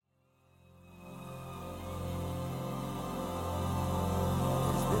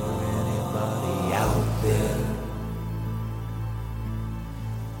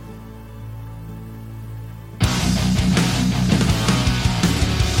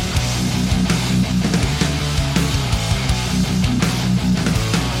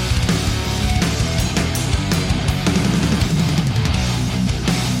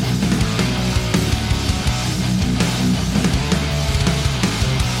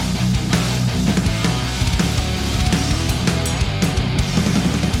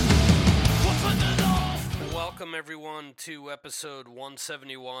welcome to episode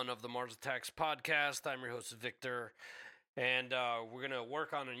 171 of the Mars Attacks podcast. I'm your host, Victor, and we're going to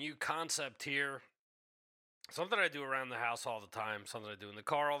work on a new concept here. Something I do around the house all the time, something I do in the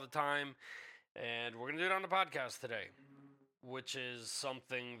car all the time, and we're going to do it on the podcast today, which is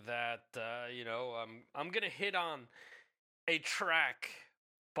something that, I'm going to hit on a track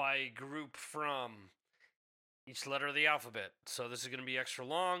by a group from each letter of the alphabet. So this is going to be extra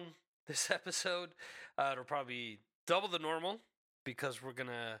long, this episode. It'll probably be double the normal because we're going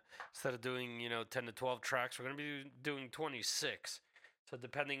to, instead of doing, 10 to 12 tracks, we're going to be doing 26. So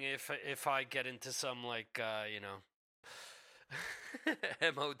depending if I get into some, MOT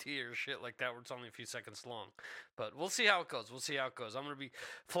or shit like that where it's only a few seconds long. But we'll see how it goes. I'm going to be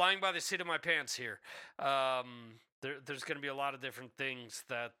flying by the seat of my pants here. There's going to be a lot of different things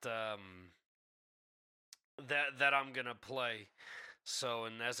that I'm going to play. So,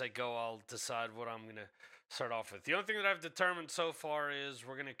 and as I go, I'll decide what I'm going to start off with. The only thing that I've determined so far is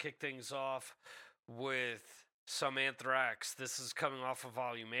we're going to kick things off with some Anthrax. This is coming off of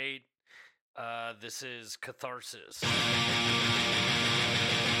Volume 8. This is Catharsis.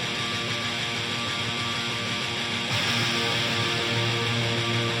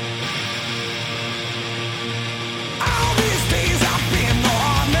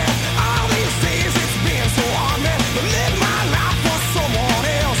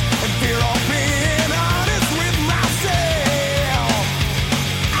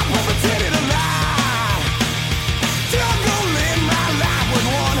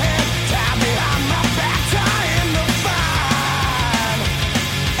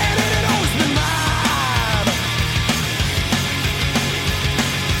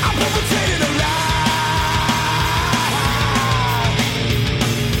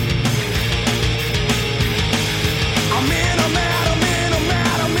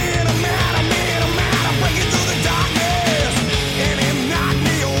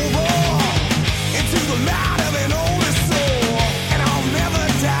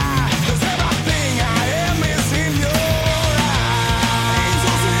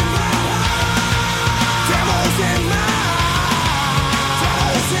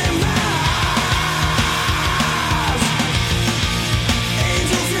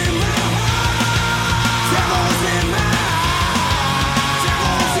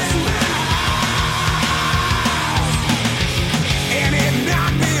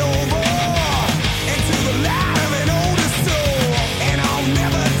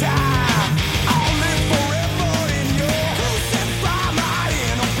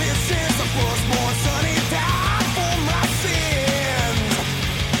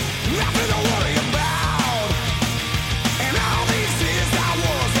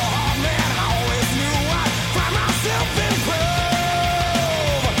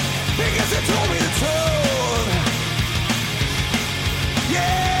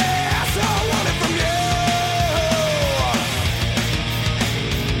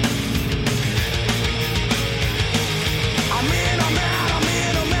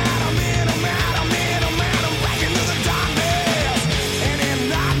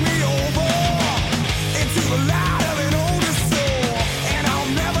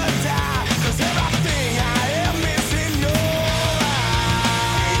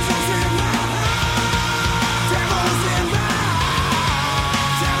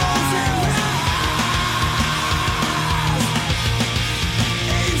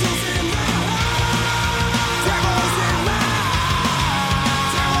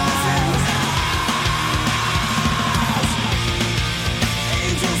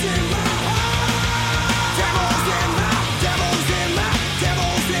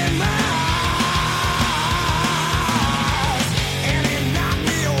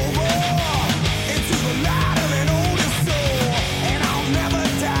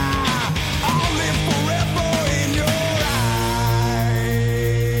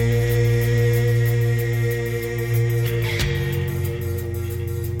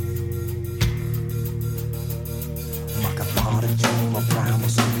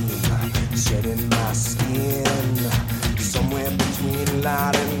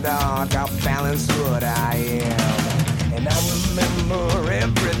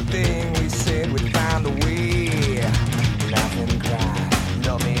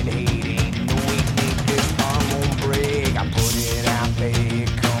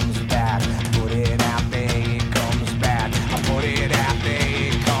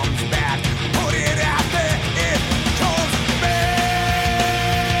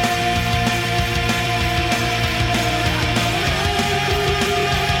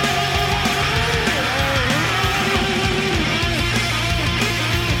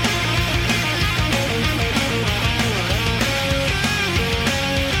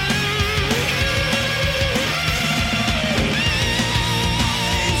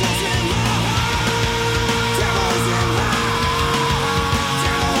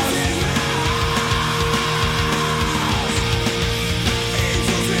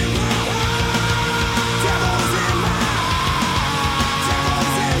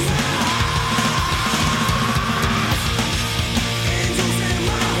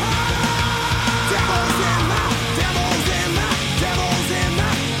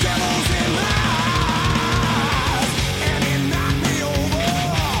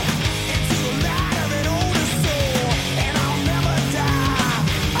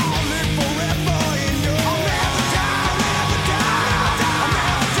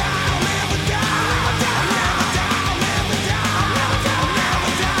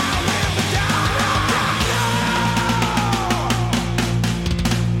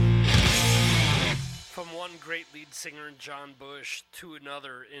 John Bush to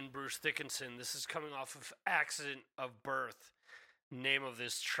another in Bruce Dickinson. This is coming off of Accident of Birth. Name of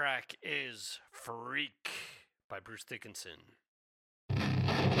this track is Freak by Bruce Dickinson.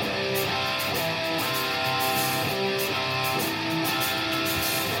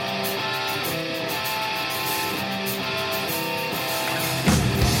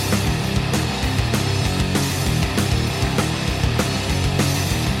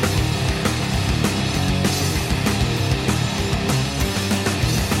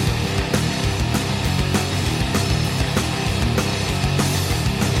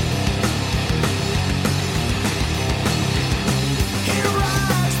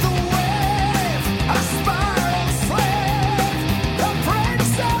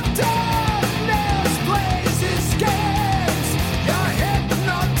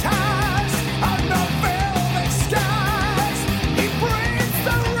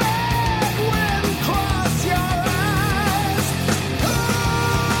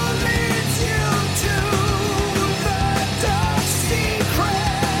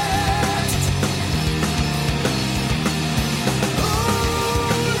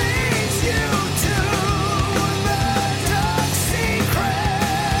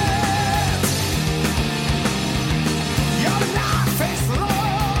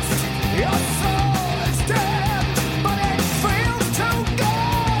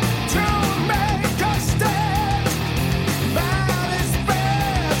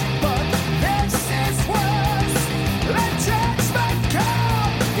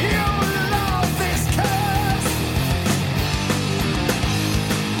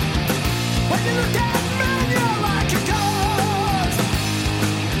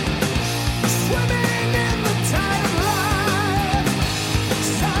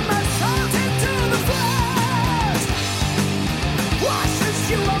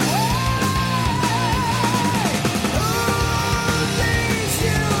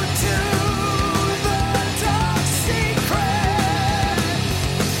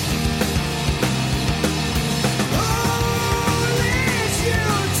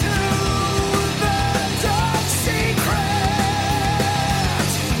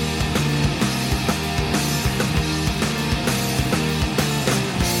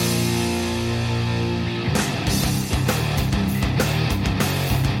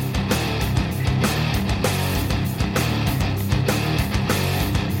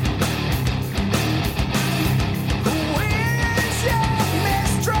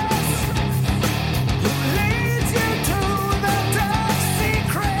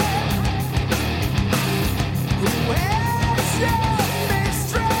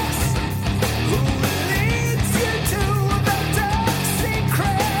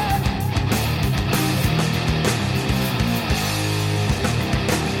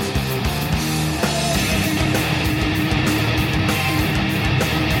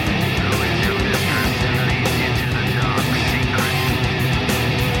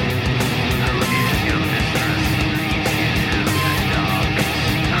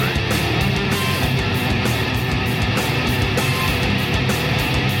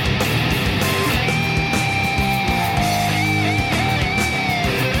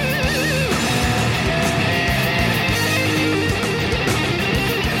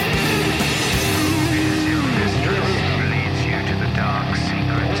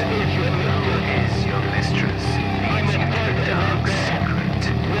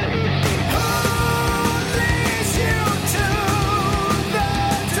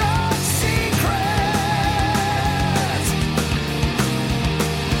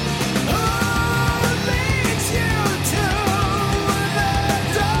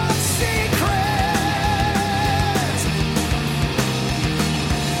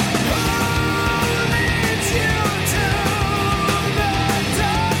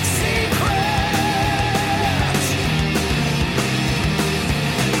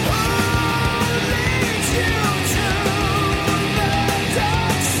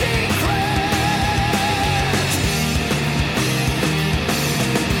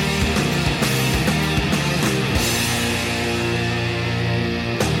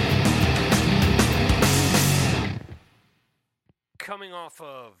 Coming off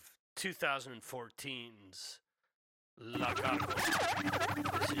of 2014's La Gato, this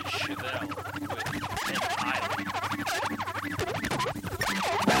is Chevelle with An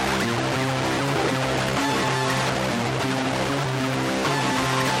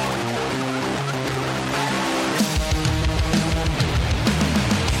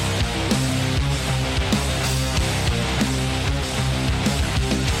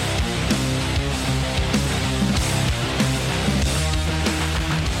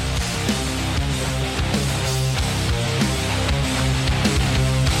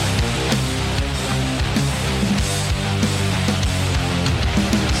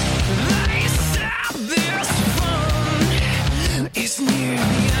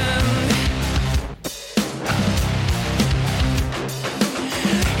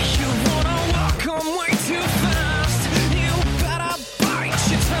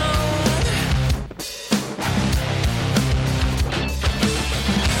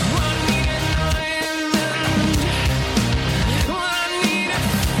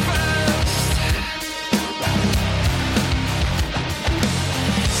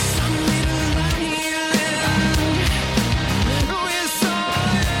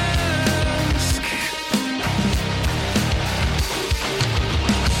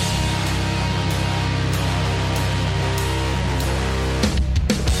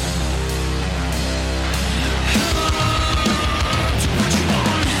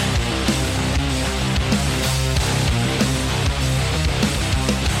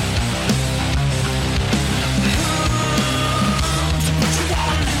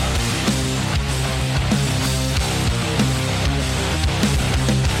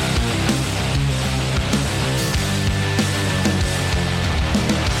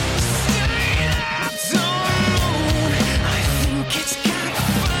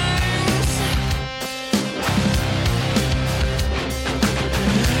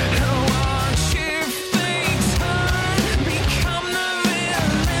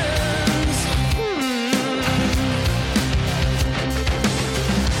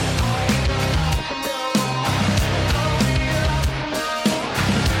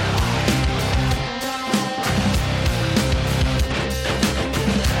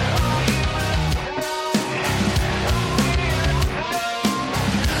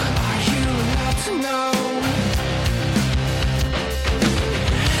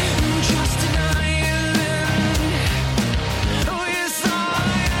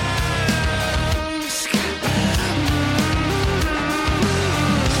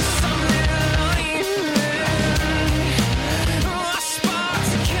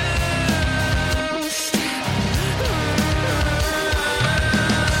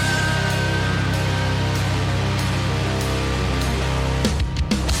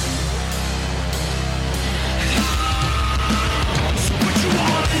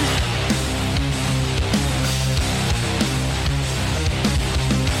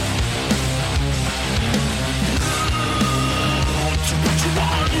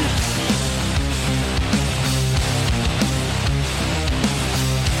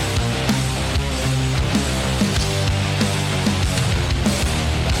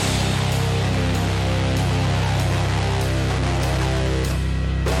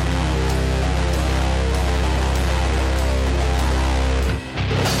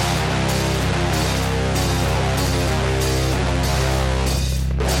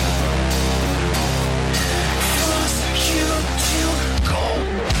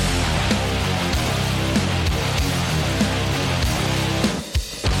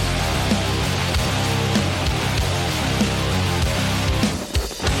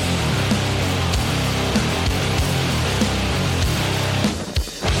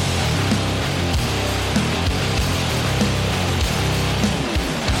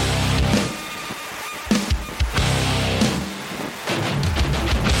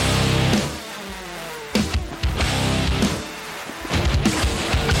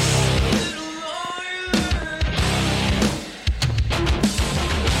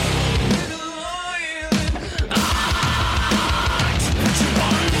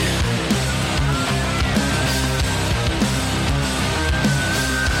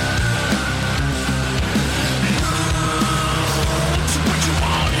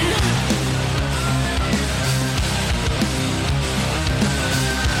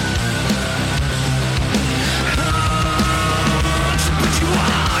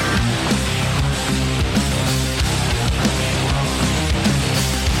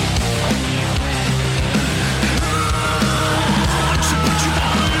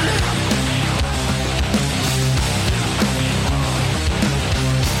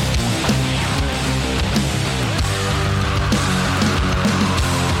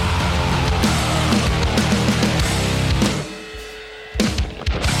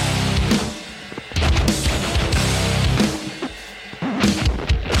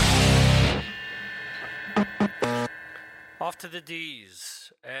Off to the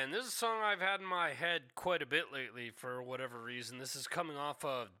D's. And this is a song I've had in my head quite a bit lately for whatever reason. This is coming off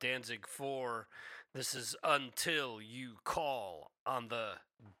of Danzig 4. This is Until You Call on the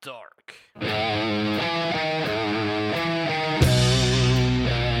Dark.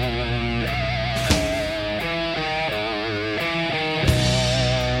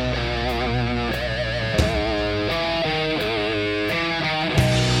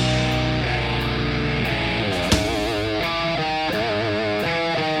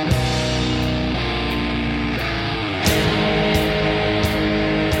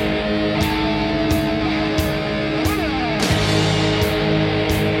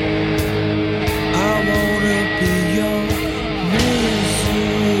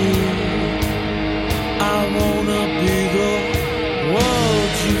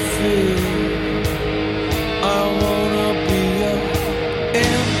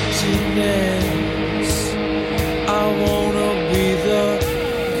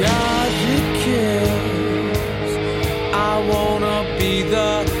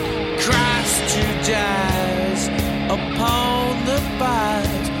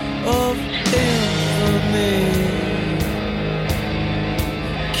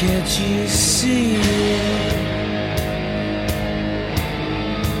 Can't you see it?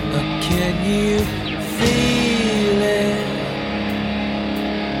 Or can you feel it?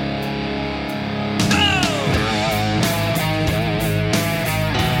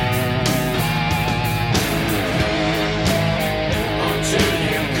 Until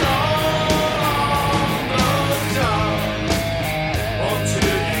you call on the dawn.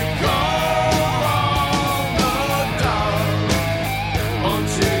 Until you call on the dawn.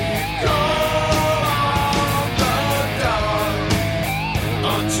 Until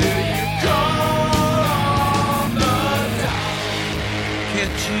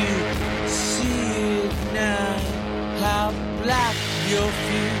your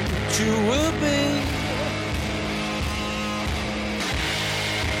future will be,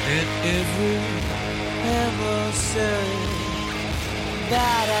 and every emissary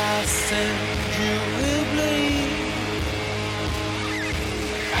that I send you will bleed.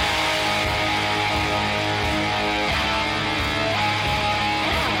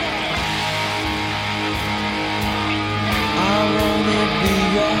 I wanna be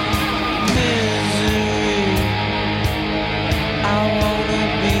your misery. I wanna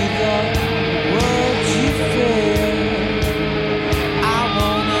be the world you feel. I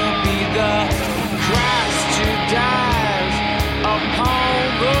wanna be the Christ who dies upon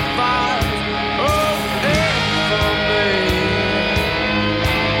the vine of infamy.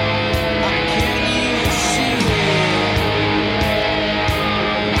 Can you see it?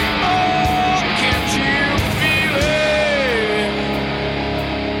 Oh, can't you feel it?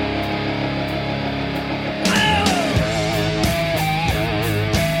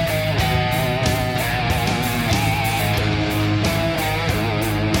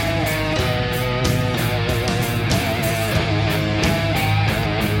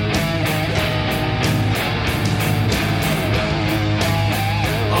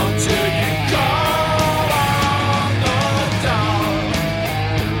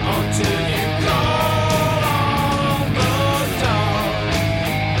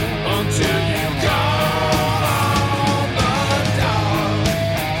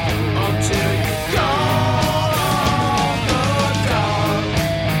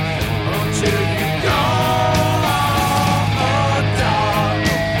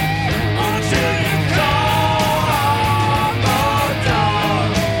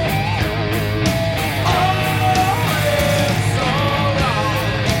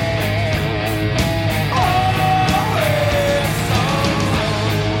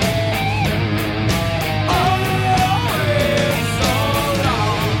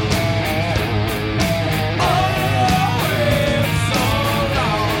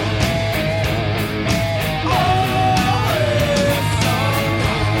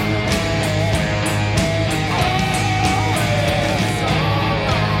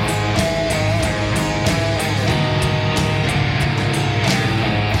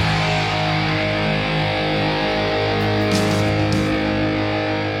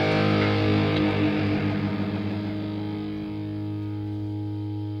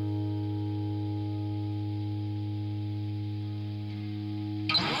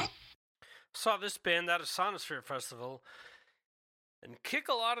 Saw this band at a Sonosphere Festival and kick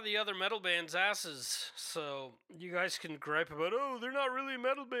a lot of the other metal bands' asses. So you guys can gripe about, oh, they're not really a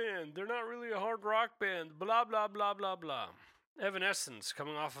metal band. They're not really a hard rock band. Blah, blah, blah, blah, blah. Evanescence,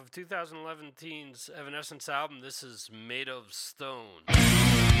 coming off of 2011's Evanescence album. This is Made of Stone.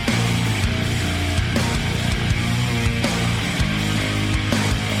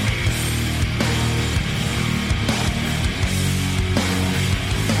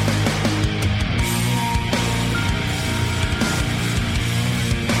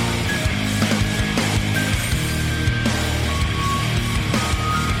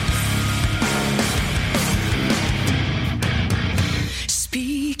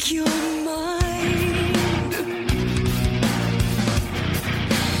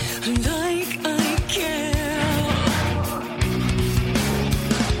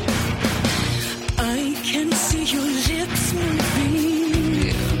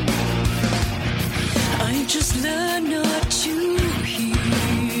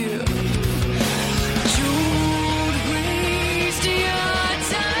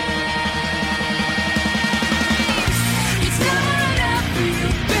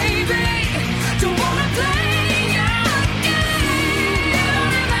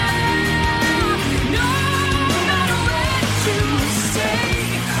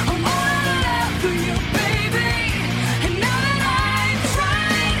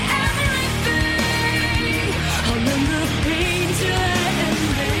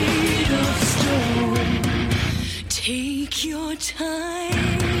 Take your time.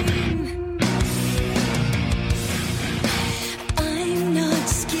 I'm not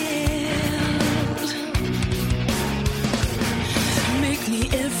scared. Make me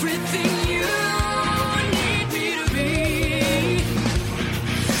everything you need me to be.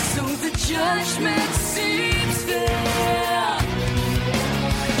 So the judgment seems fair.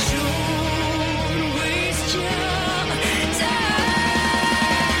 Don't waste your time.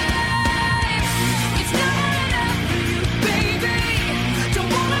 It's not enough for you, baby. Don't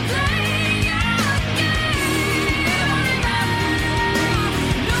wanna play your game. Never enough.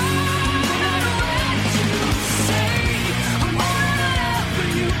 No matter what you say, I'm all out for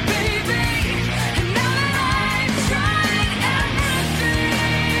you, baby. And now that I've tried everything,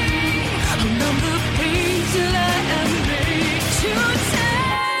 I'll numb the pain till I am made to tear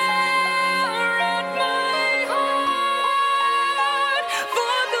at my heart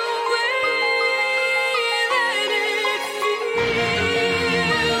for the way that it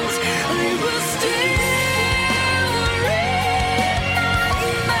feels. I will still read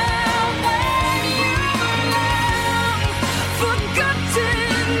my mouth when you have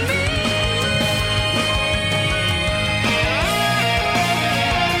forgotten me.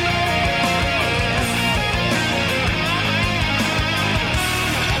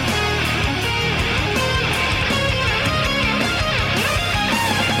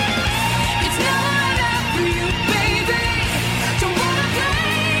 It's not enough for you, baby. Don't wanna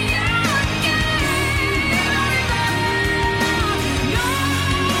play your game. No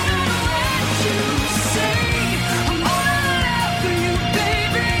matter what you say, I'm all out for you,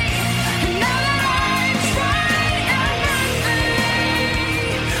 baby. And now that I've tried everything,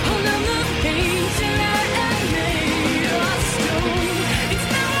 I'll numb the pain till I am made of stone. It's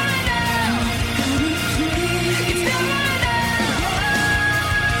never enough. It's never enough.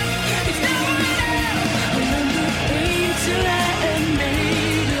 It's never enough. I'll numb the pain till I am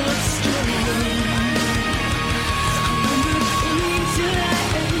made of stone. I'll numb the pain till I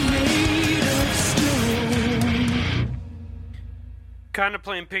am made of stone. Kind of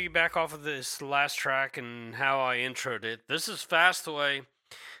playing piggyback off of this last track and how I introed it. This is Fastaway.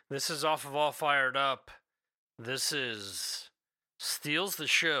 This is off of All Fired Up. This is Steals the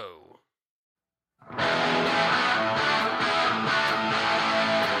Show.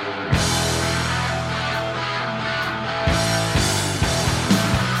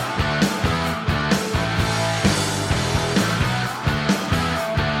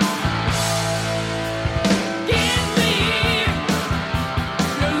 Give me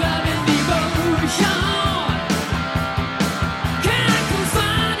your love and devotion. Can I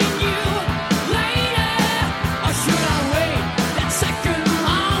confide in you later, or should I wait that second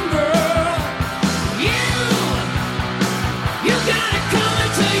longer? You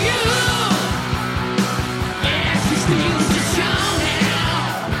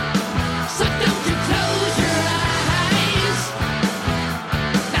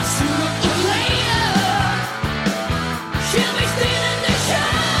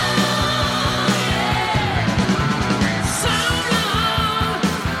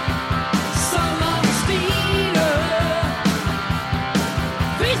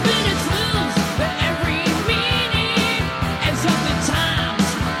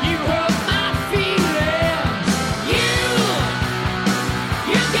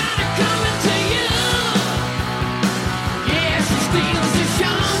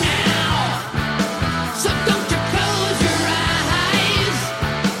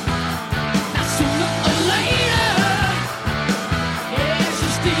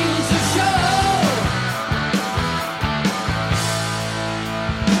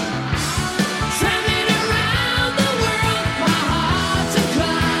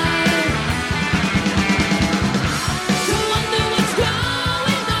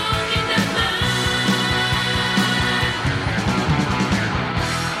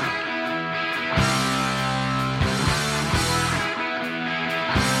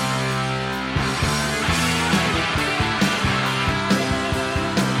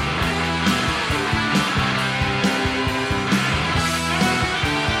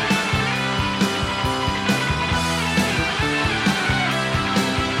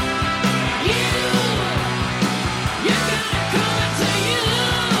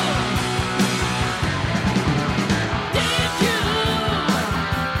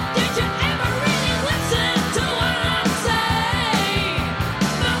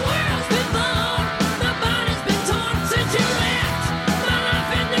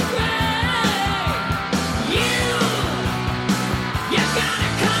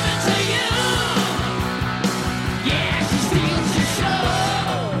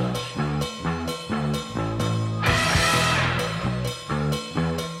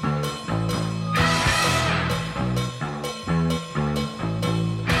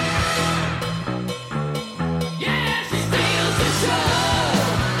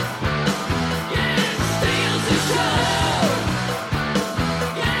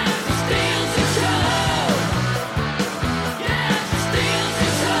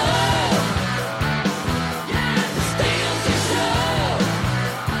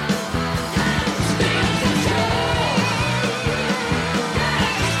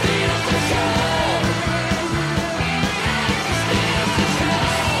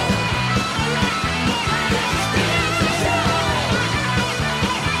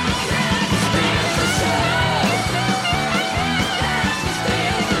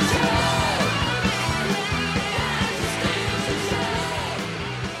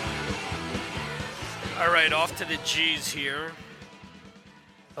G's here.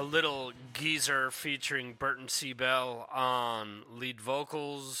 A little geezer featuring Burton C. Bell on lead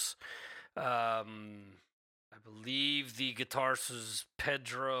vocals. I believe the guitarist was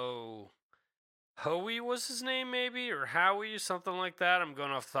Pedro Howie was his name, maybe, or Howie, something like that. I'm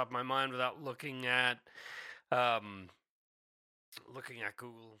going off the top of my mind without looking at Google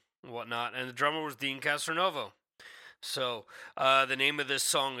and whatnot. And the drummer was Dean Castronovo. So the name of this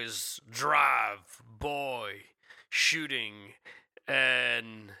song is Drive Boy Shooting,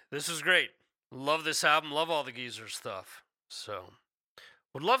 and this is great. Love this album, love all the Geezer stuff. So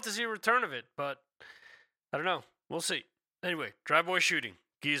would love to see a return of it, but I don't know. We'll see. Anyway, Drive Boy Shooting,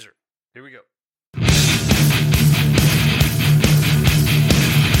 Geezer. Here we go.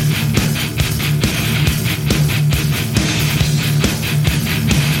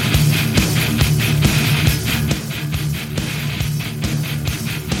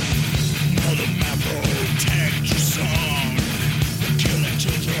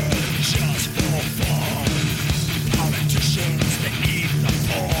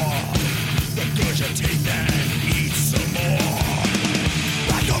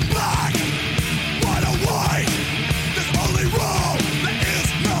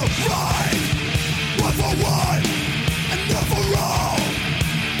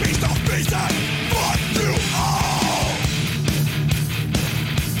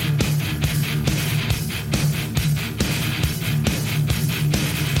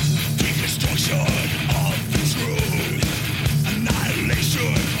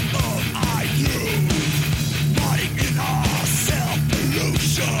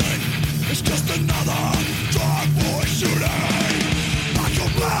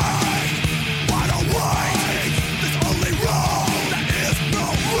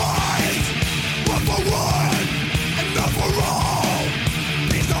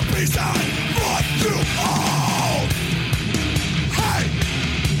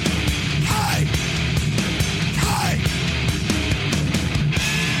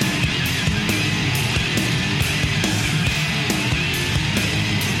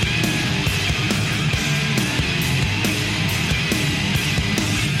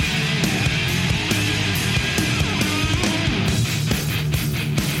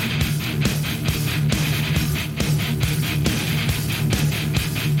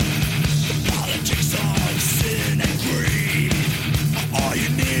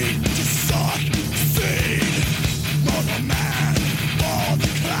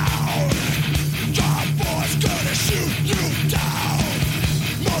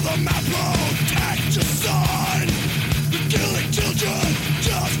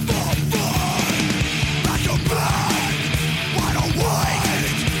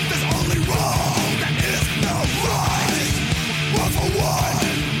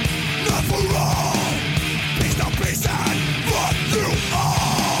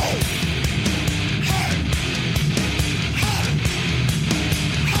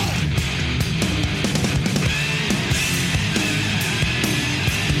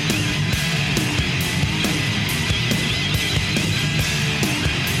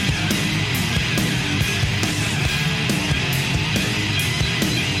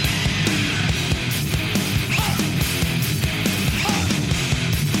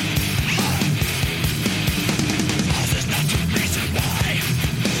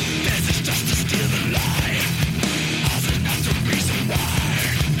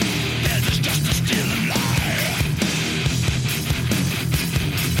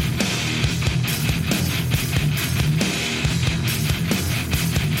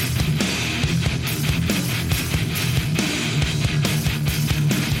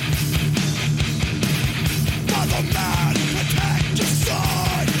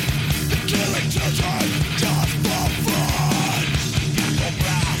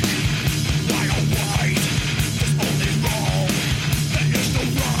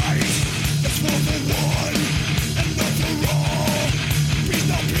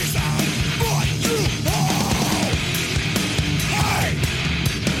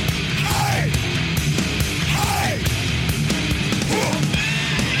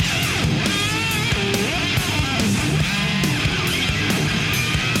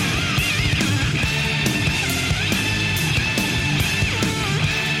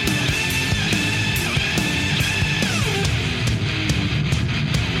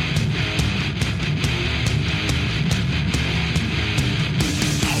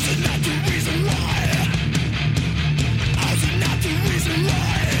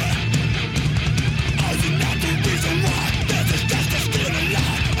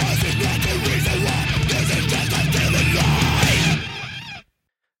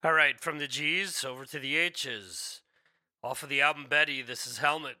 All right, from the G's over to the H's. Off of the album Betty, this is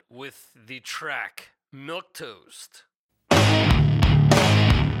Helmet with the track Milk Toast.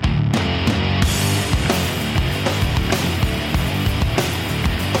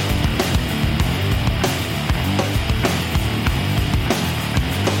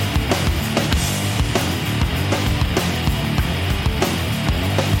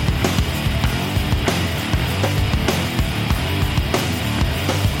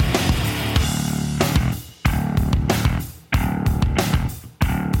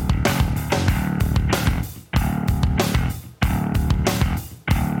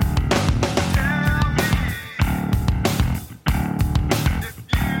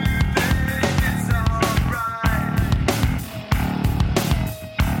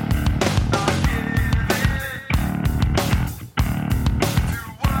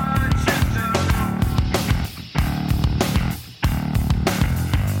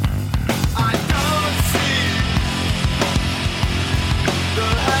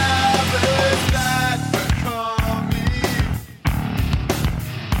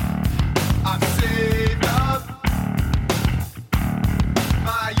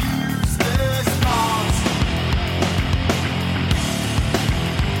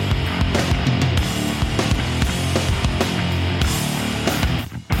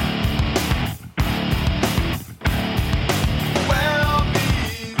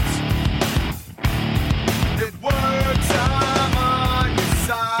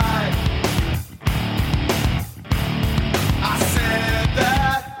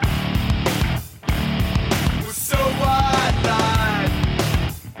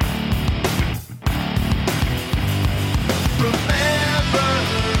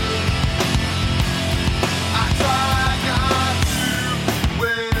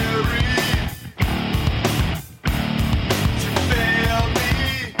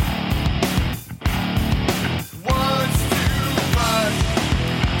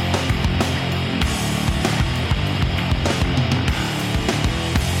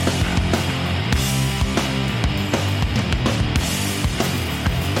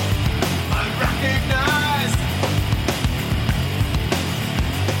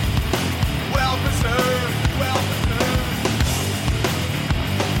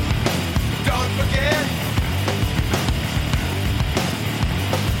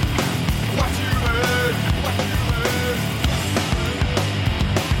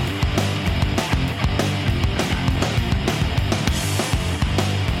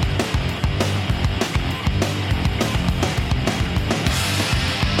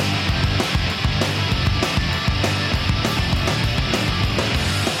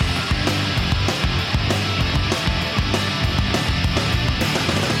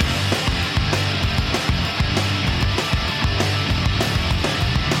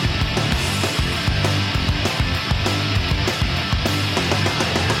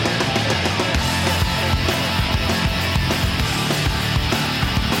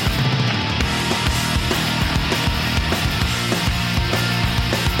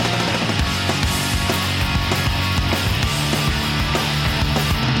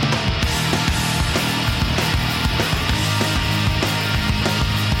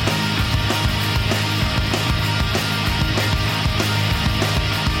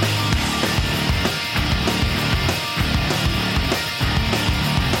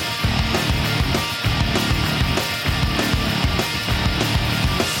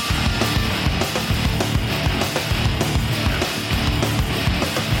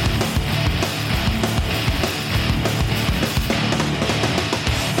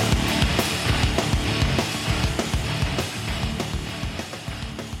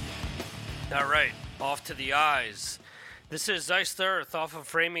 To the Eyes. This is Iced Earth off of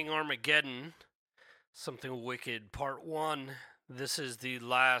Framing Armageddon. Something Wicked Part 1. This is the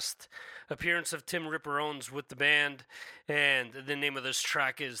last appearance of Tim Ripper Owens with the band, and the name of this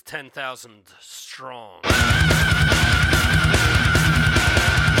track is 10,000 Strong.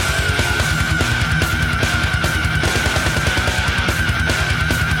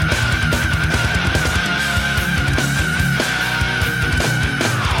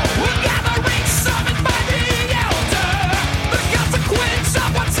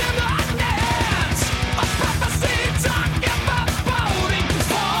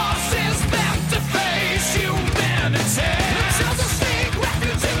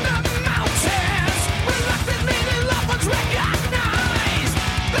 Reluctantly, the loved ones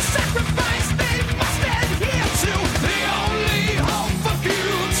recognize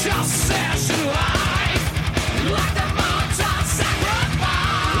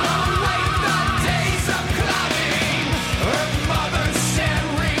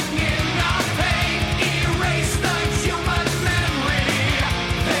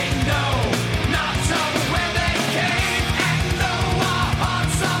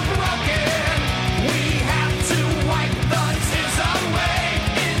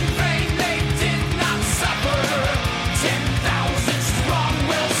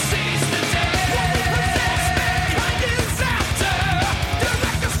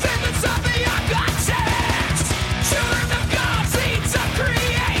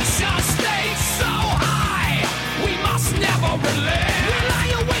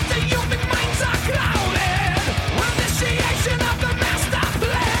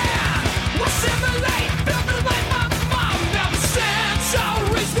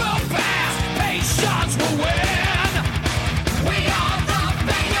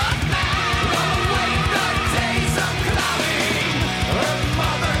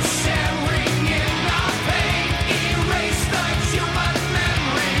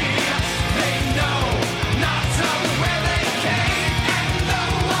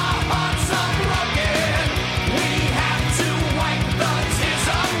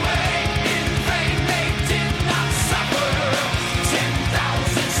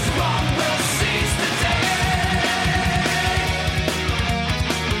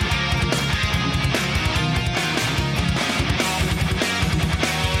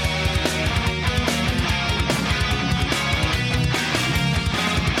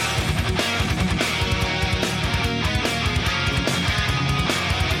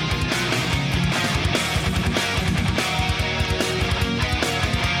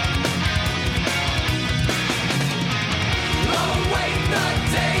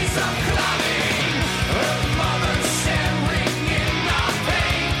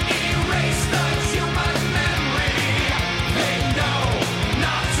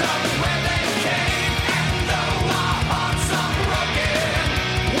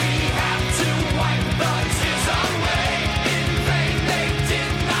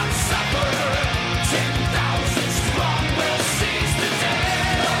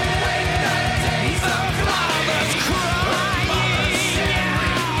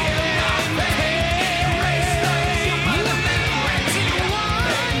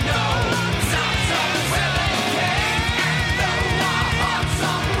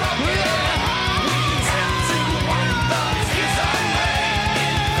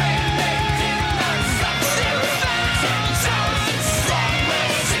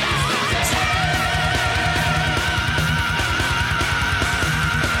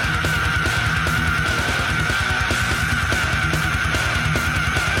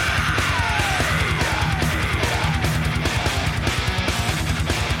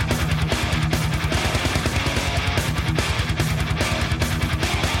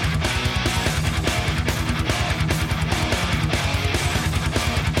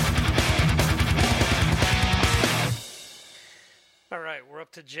we're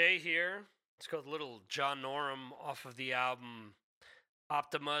up to J here. It's called Little John Norum off of the album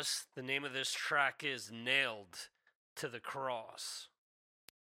Optimus. The name of this track is Nailed to the Cross.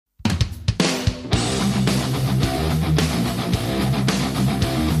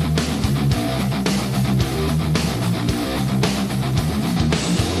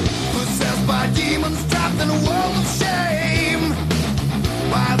 Possessed by demons trapped in a world of shame,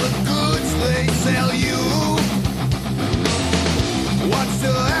 by the goods they sell you. Watch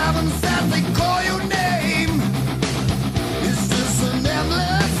the heavens as they call your name. It's just an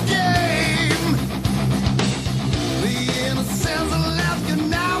endless game. The innocence that left you,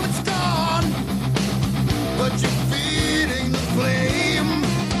 now it's gone, but you're feeding the flame.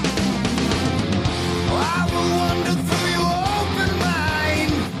 I will wander through your open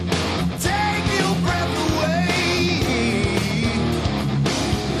mind, take your breath away.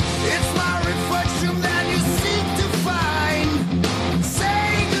 It's my reflection that you seek to find. Say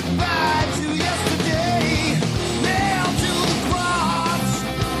goodbye to yesterday. Nailed to the cross.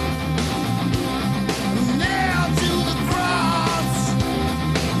 Nailed to the cross.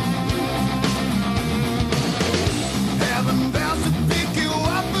 Heaven bound to pick you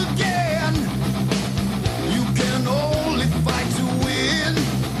up again. You can only fight to win.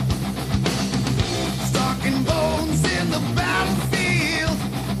 Stalking bones in the battlefield,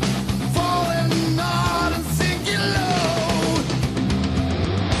 falling hard and sinking low.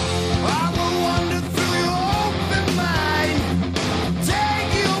 I will wander through your open mind,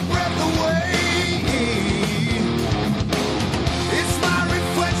 take your breath away. It's my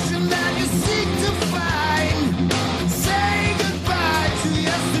reflection that you seek to find. Say goodbye to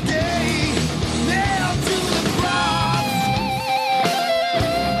yesterday, nailed to the cross.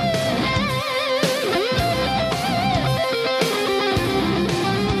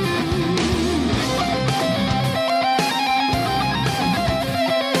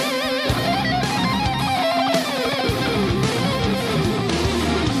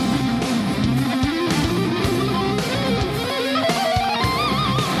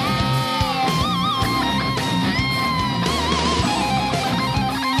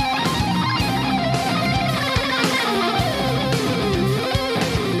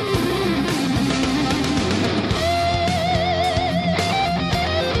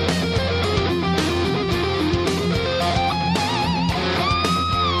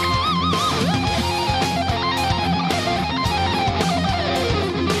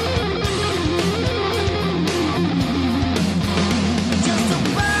 Just a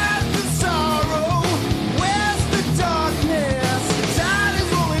path to sorrow. Where's the darkness? Tide is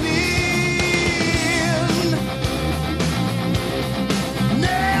rolling in.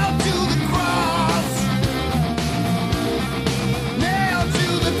 Nailed to the cross. Nailed to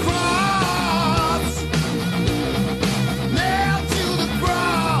the cross. Nailed to the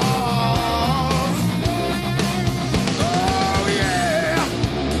cross. Oh yeah.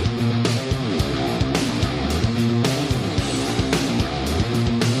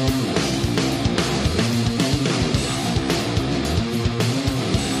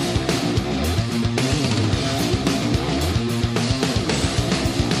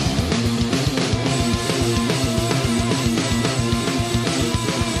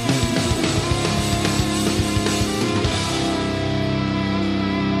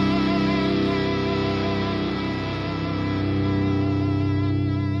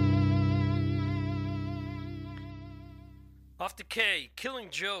 Off to K, Killing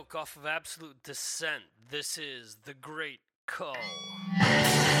Joke off of Absolute Descent. This is The Great Cull.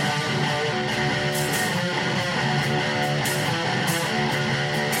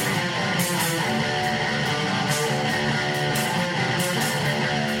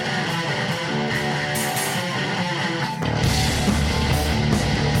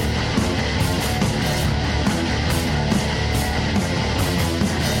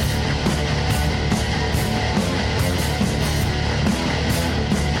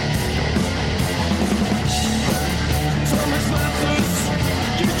 Thomas Mathis.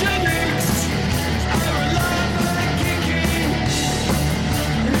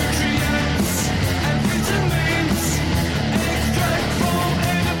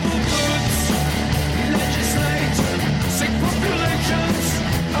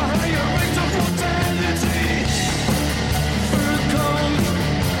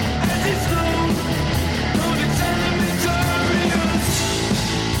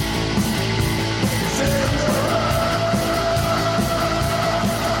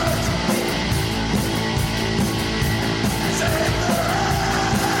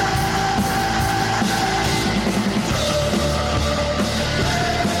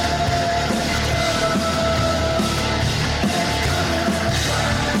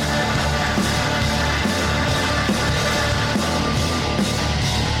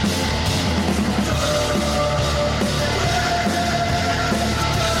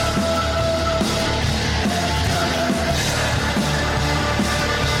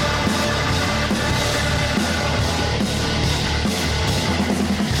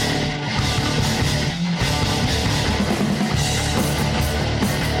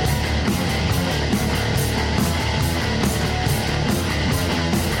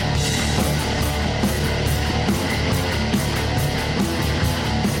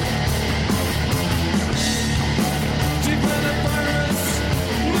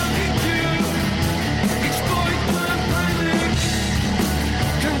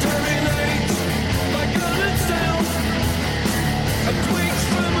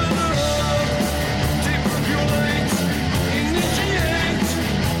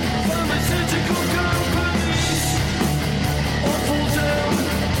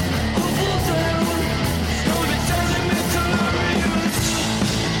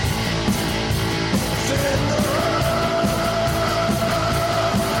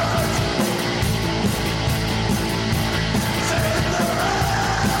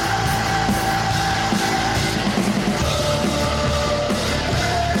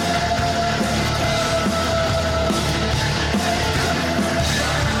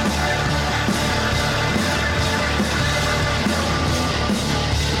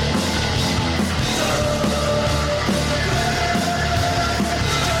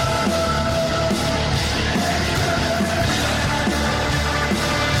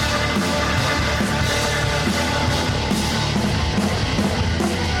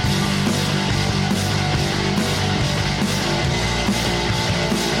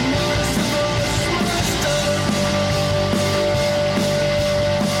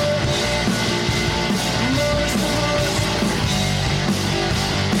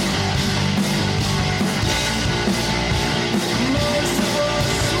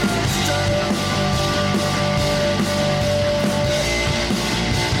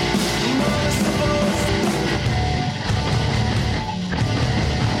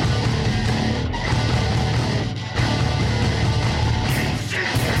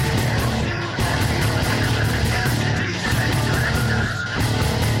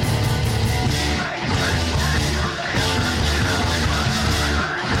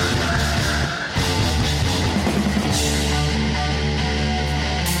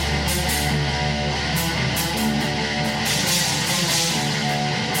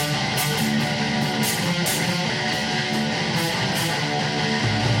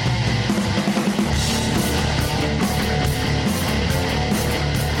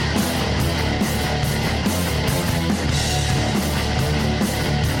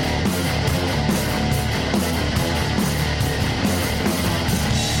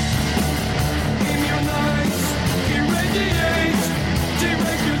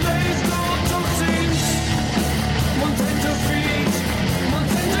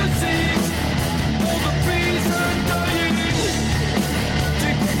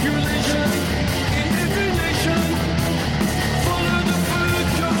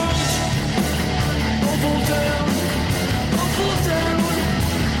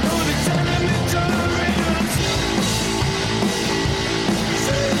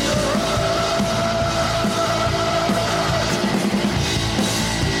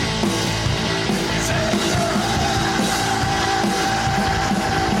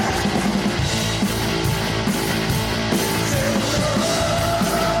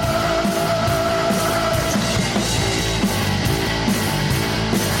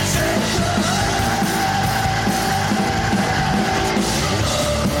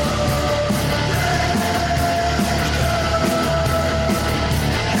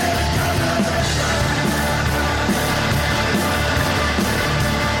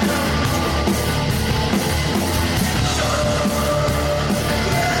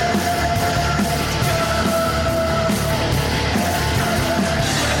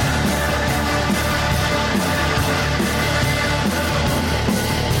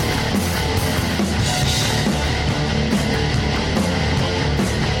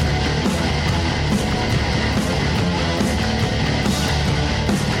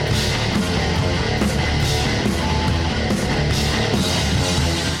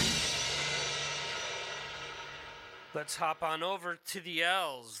 hop on over to the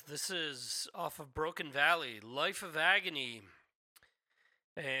L's. This is off of Broken Valley, Life of Agony.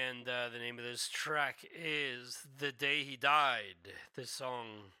 And the name of this track is The Day He Died. This song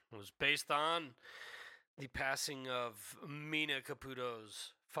was based on the passing of Mina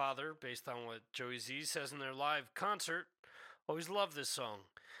Caputo's father, based on what Joey Z says in their live concert. Always love this song.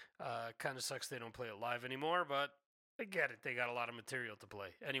 Kind of sucks they don't play it live anymore, but I get it. They got a lot of material to play.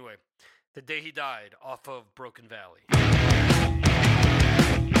 Anyway, The Day He Died off of Broken Valley.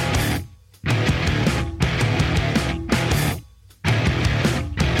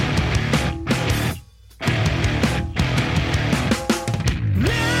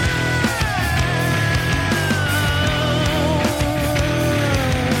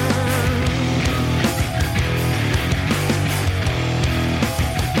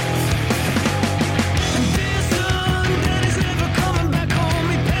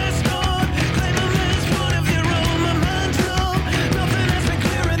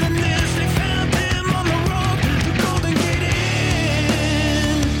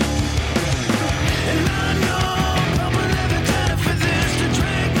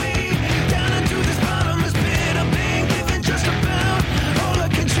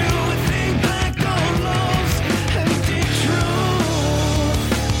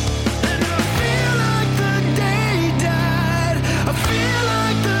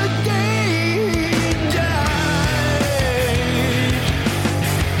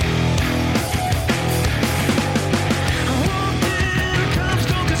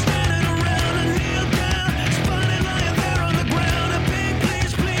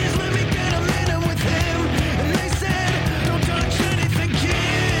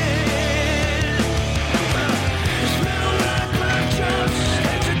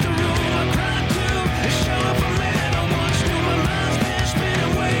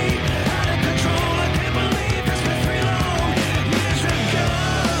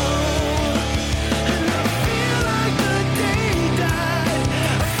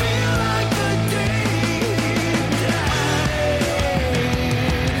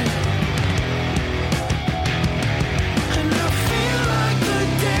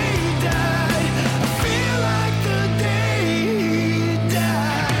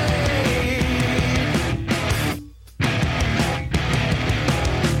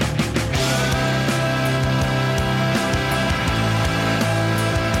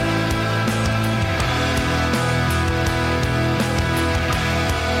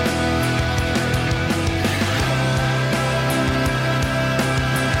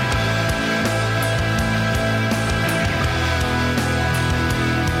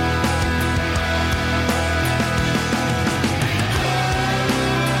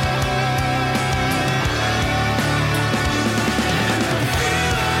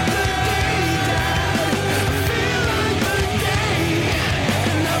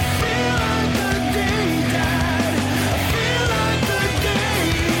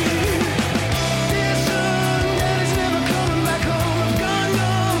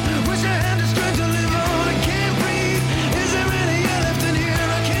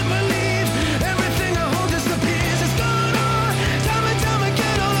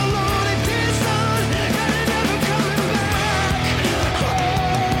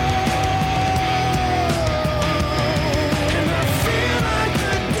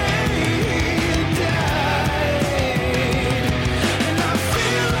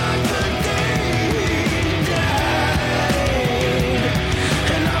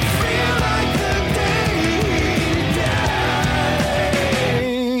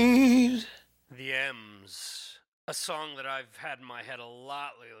 A song that I've had in my head a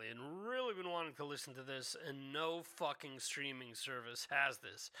lot lately and really been wanting to listen to this, and no fucking streaming service has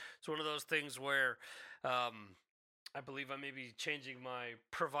this. It's one of those things where I believe I may be changing my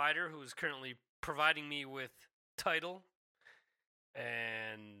provider, who is currently providing me with Tidal,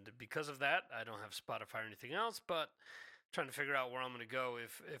 and because of that, I don't have Spotify or anything else, but trying to figure out where I'm going to go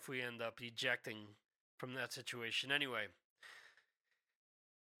if we end up ejecting from that situation. Anyway,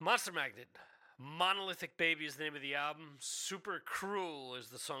 Monster Magnet. Monolithic Baby is the name of the album. Super Cruel is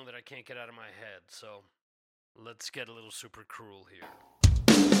the song that I can't get out of my head. So let's get a little super cruel here.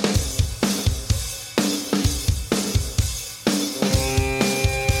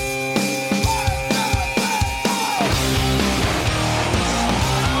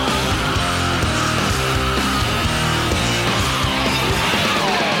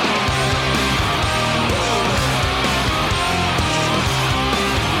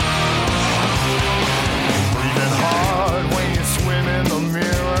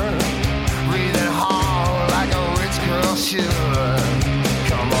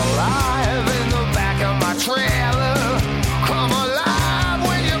 Come alive in the back of my trailer.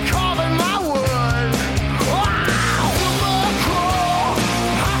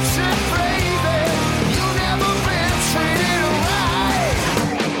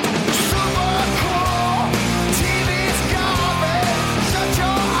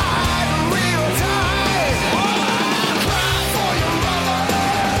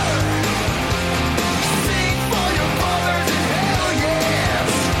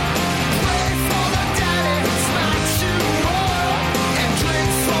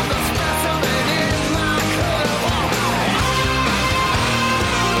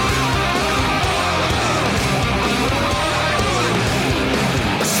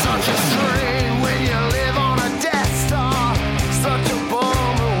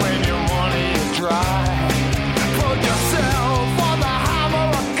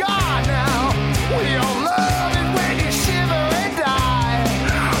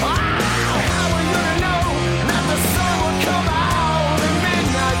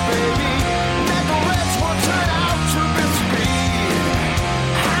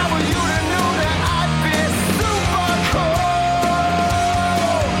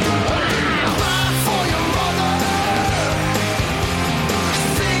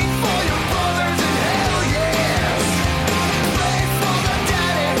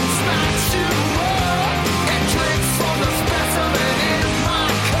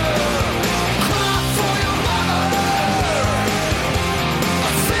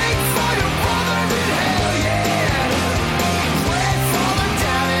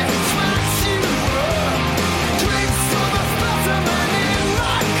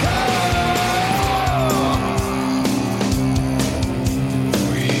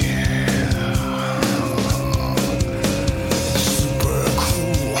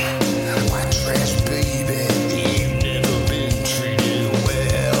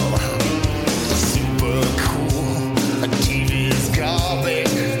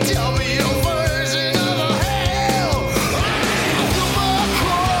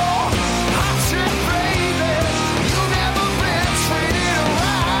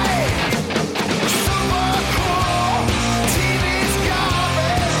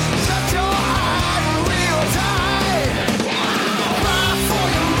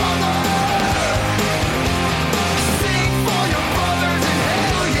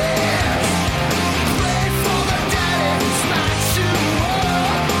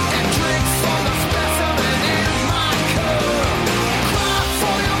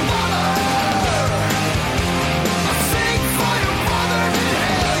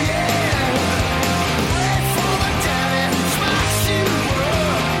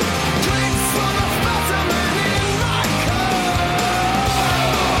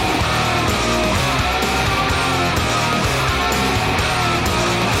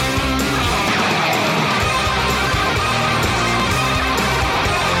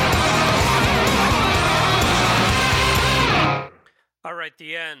 All right,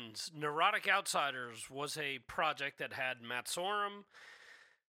 the ends. Neurotic Outsiders was a project that had Matt Sorum,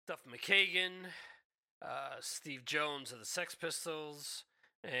 Duff McKagan, Steve Jones of the Sex Pistols,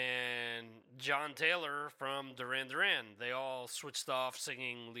 and John Taylor from Duran Duran. They all switched off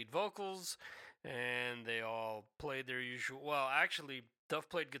singing lead vocals, and they all played their usual. Well, actually, Duff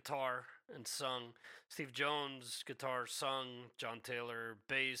played guitar and sung. Steve Jones guitar sung. John Taylor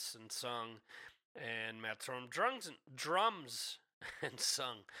bass and sung, and Matt Sorum drums and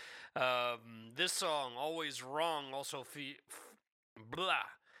sung. This song, Always Wrong, also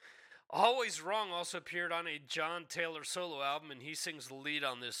Always Wrong also appeared on a John Taylor solo album, and he sings the lead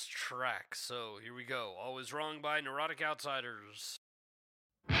on this track. So here we go. Always Wrong by Neurotic Outsiders.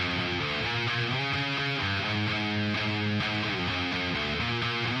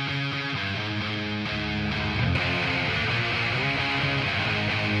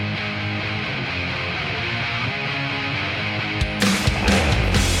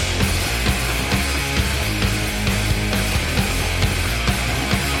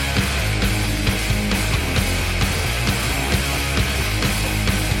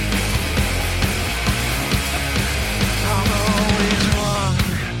 I'm always wrong.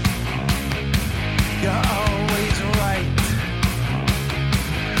 You're always right.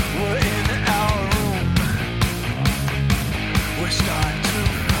 We're in our room. We start to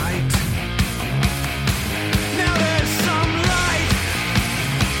fight. Now there's some light.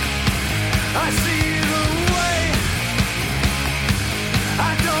 I see the way.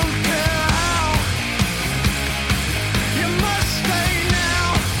 I don't care how. You must stay now.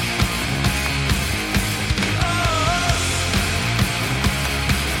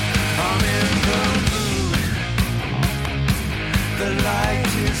 I'm in the mood. The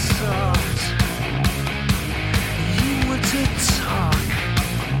light is soft. You want to talk.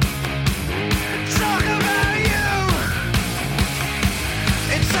 Talk about you.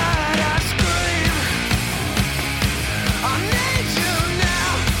 Inside I scream. I need you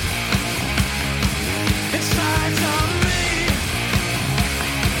now. Inside on me.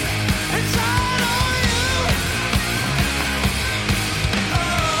 Inside on you.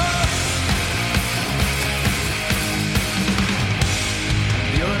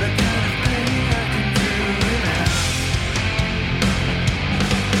 You're the kind of pain I can do without.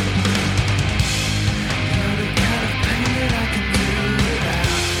 You're the kind of pain that I can do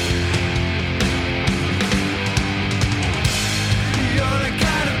without. You're the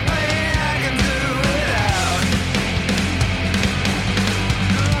kind of pain I can do without.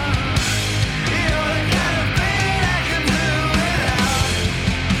 You're the kind of pain I can do without.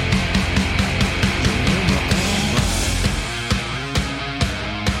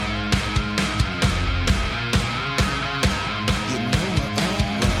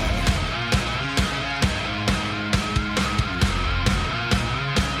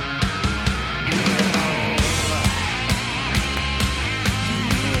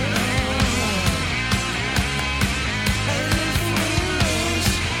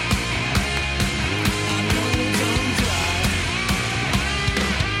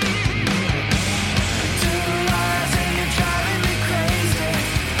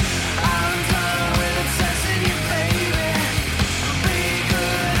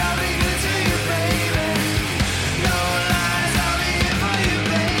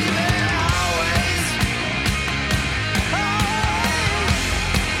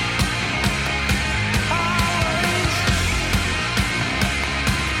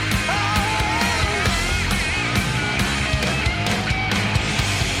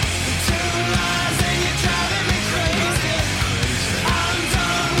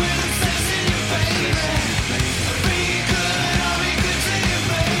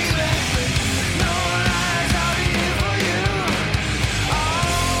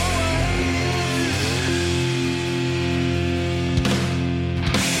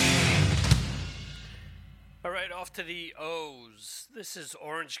 All right, off to the O's. This is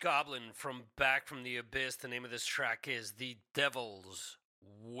Orange Goblin from Back from the Abyss. The name of this track is The Devil's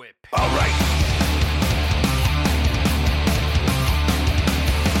Whip. Last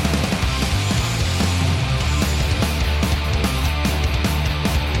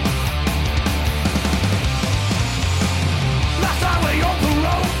highway on the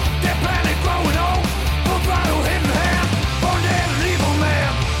road, dead panic growing old. Full throttle hidden hand, born dead an evil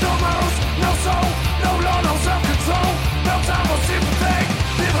man. No morals, no soul, no law, no self-control. No time for sympathy,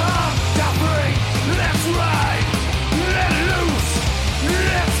 live hard, die free. Let's ride, let it loose,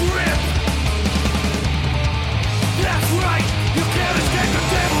 let's rip.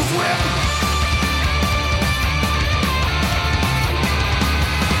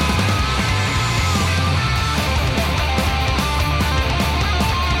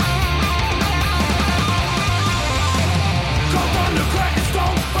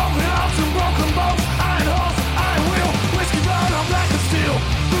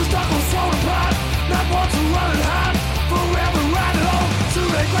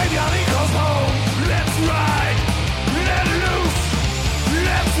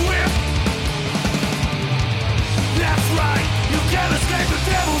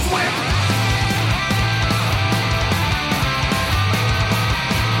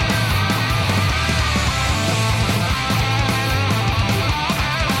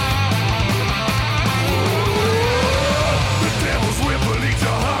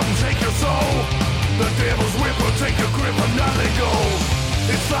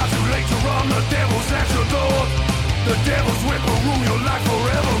 from the devil's at your door. The devil's whip will rule your life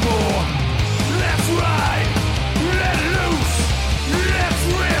forevermore. Let's ride, let loose, let's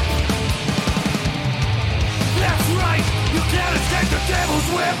rip. That's right, you can't escape the devil's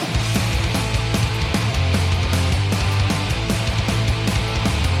whip.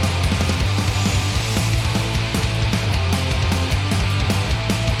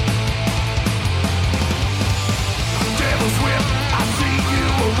 Devil's whip, I see you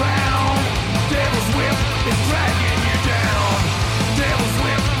around. Devil's whip is dragging you down. Devil's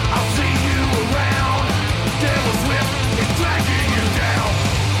whip, I see you around. Devil's whip is dragging you down.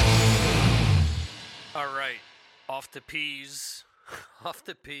 All right, off the peas. Off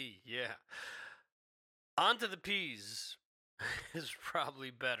the pea, yeah. Onto the peas is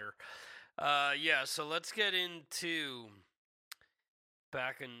probably better. Yeah, so let's get into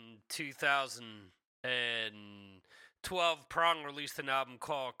back in 2012, Prong released an album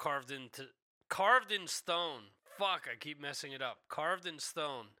called Carved in Stone. Fuck, I keep messing it up. Carved in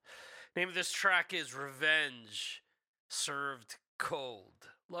Stone. Name of this track is Revenge Served Cold.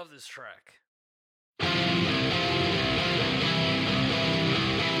 Love this track.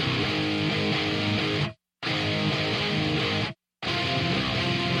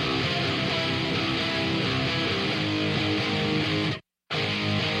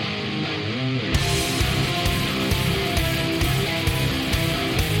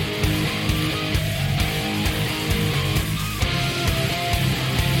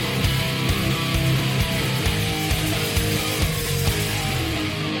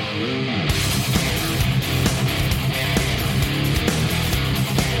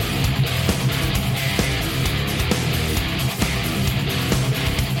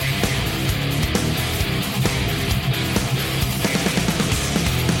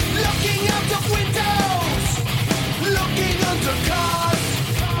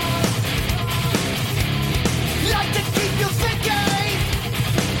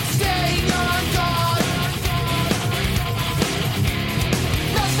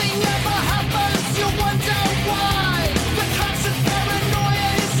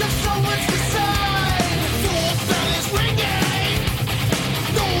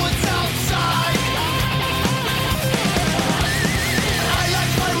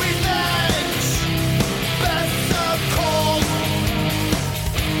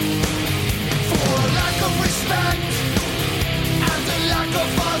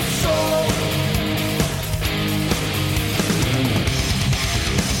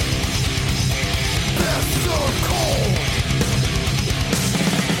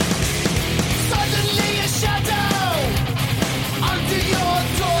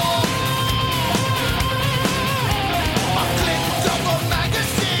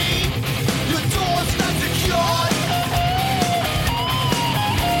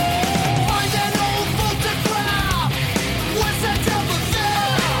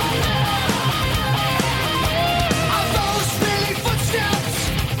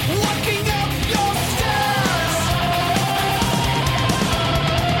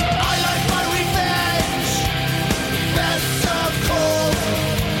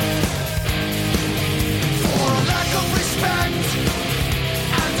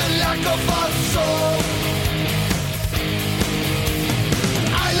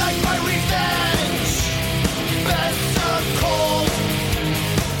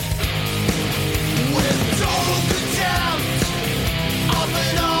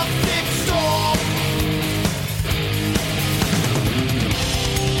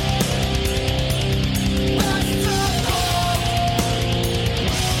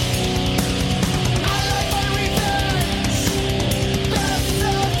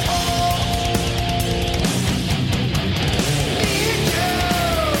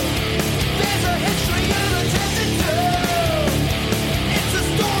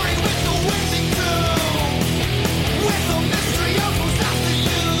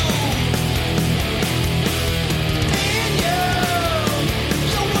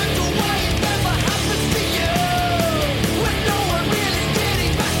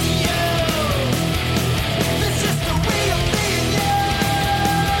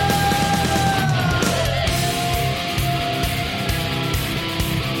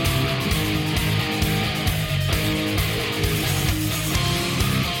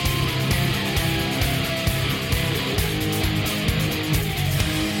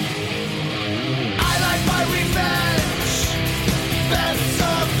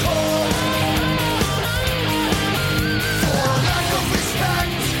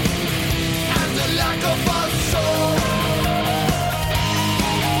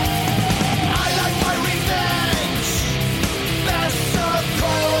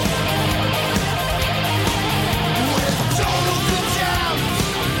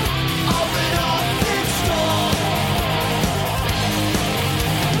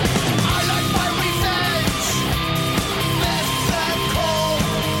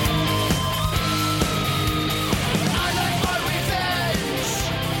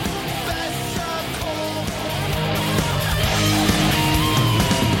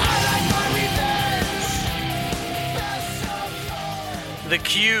 The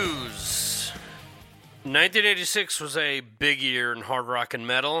Q's. 1986 was a big year in hard rock and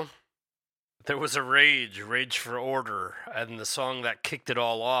metal. There was a Rage for Order, and the song that kicked it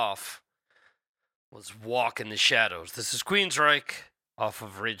all off was Walk in the Shadows. This is Queensryche off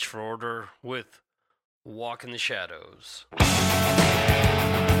of Rage for Order with Walk in the Shadows.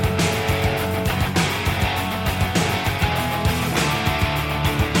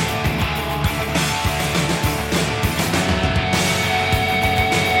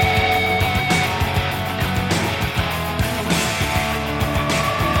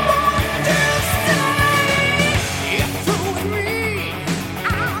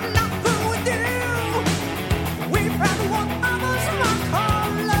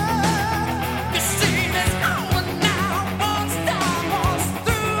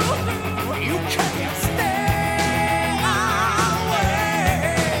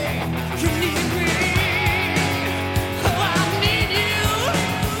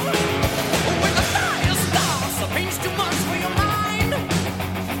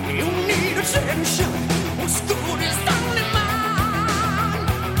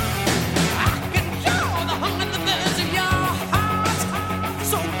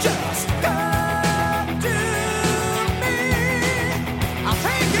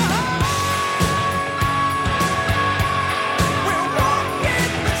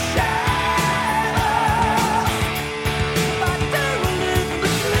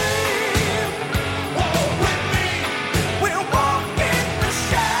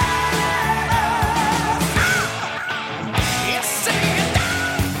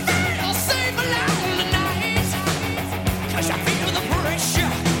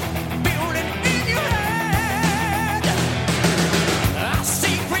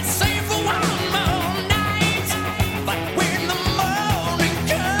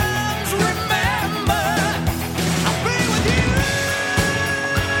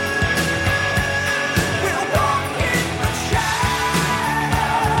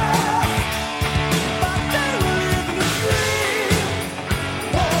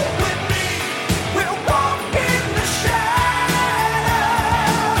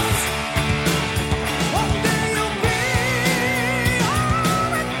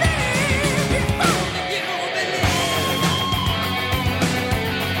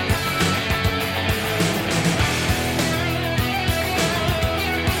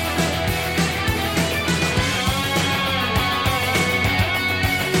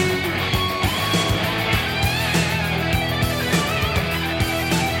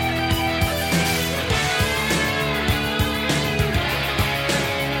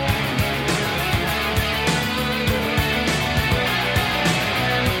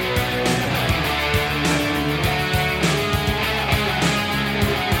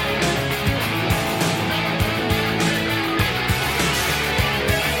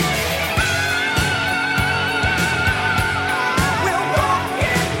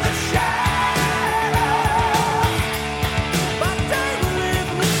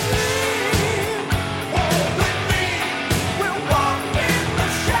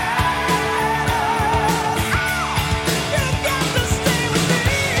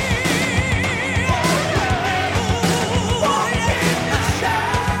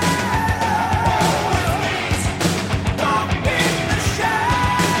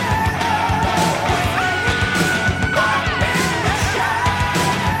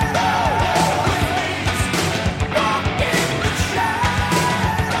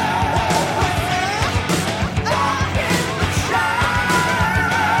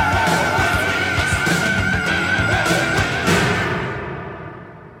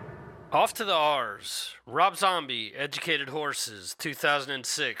 Off to the R's. Rob Zombie, Educated Horses,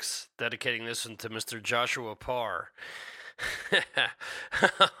 2006. Dedicating this one to Mr. Joshua Parr.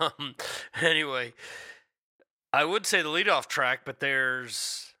 Anyway, I would say the leadoff track, but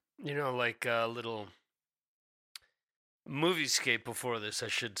there's, like a little moviescape before this, I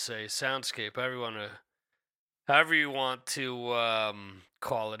should say. Soundscape, however you want to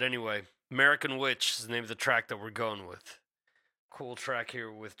call it. Anyway, American Witch is the name of the track that we're going with. Cool track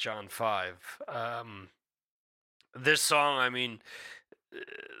here with John 5. This song,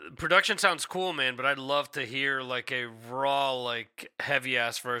 production sounds cool, man, but I'd love to hear like a raw, like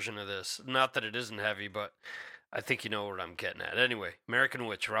heavy-ass version of this. Not that it isn't heavy, but I think you know what I'm getting at. Anyway, American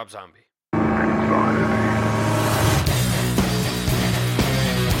Witch, Rob Zombie.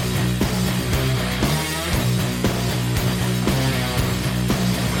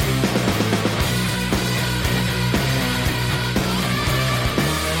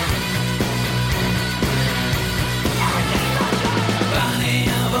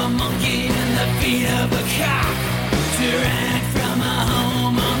 Feet of a cock, tyrannic from a home.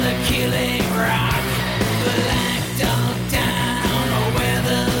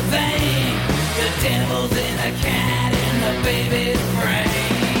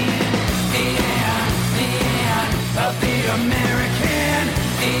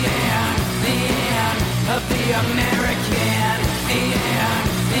 American, the end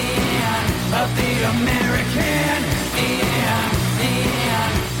of the American, the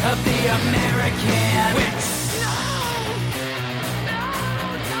end of the American.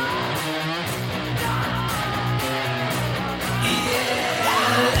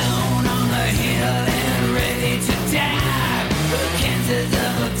 Alone on the hill and ready to die. The Kansas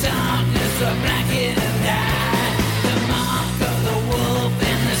of darkness, a blanket of night. The mark of the wolf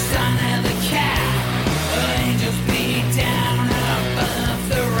and the sign of the cat. Angels beat down above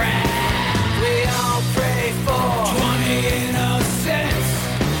the rat. We all pray for 20 innocents.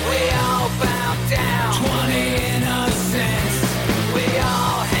 We all bow down 20 innocents. We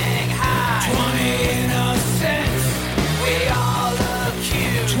all hang high 20 innocents. We all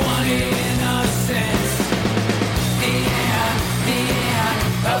accuse 20 innocents. The end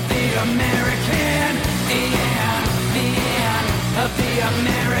of the American. The end of the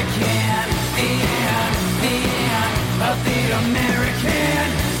American. The end of the American.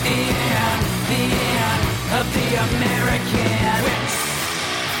 The end of the American.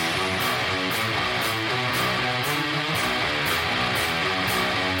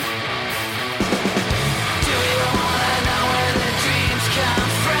 Do you wanna know where the dreams come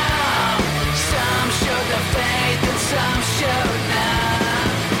from? Some showed the faith and some showed none.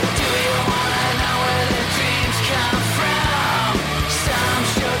 Do you wanna know where the dreams come from? Some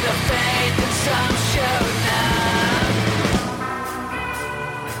showed the faith and some showed none.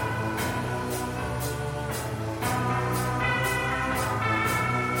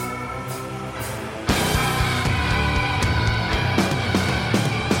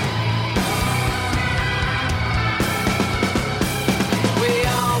 We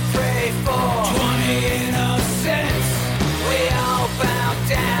all pray for 20 innocents. We all bow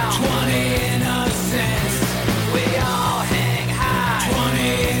down 20 innocents. We all hang high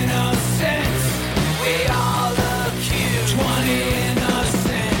 20 innocents. We all accuse 20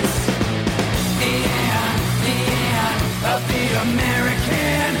 innocents. The end of the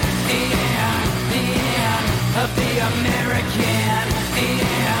American. The end of the American. The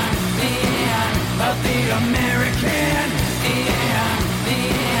end of the American. The end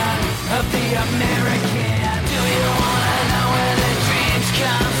of the American. Do you wanna know where the dreams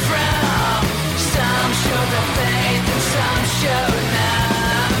come from? Some show the faith and some show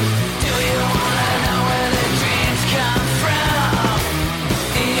none. Do you wanna know where the dreams come from?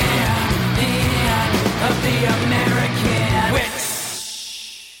 The end of the American.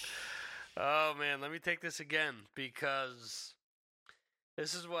 Oh man, let me take this again because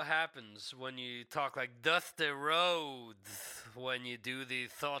this is what happens when you talk like Dusty Rhodes when you do the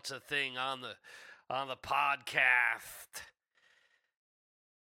Thoughts of Thing on the podcast.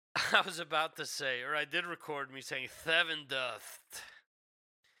 I was about to say, or I did record me saying Seven Dust.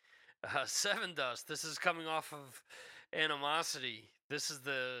 Seven Dust. This is coming off of Animosity. This is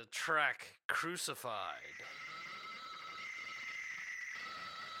the track Crucified.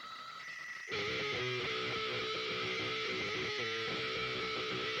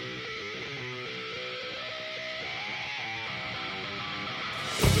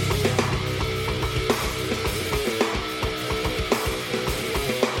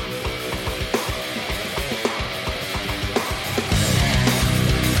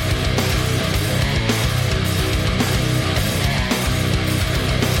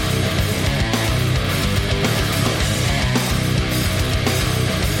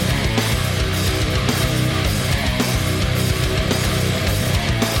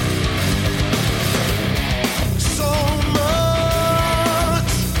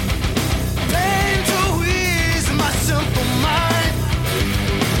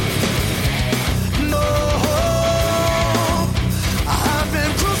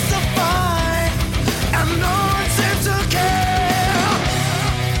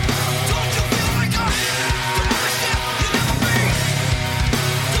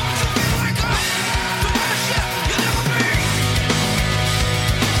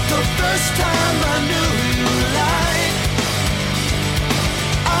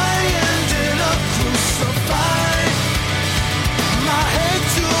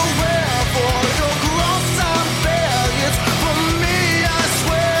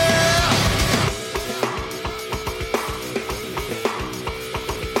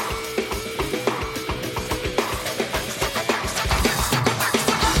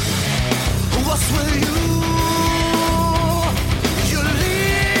 You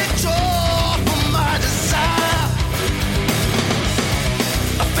lead for my desire.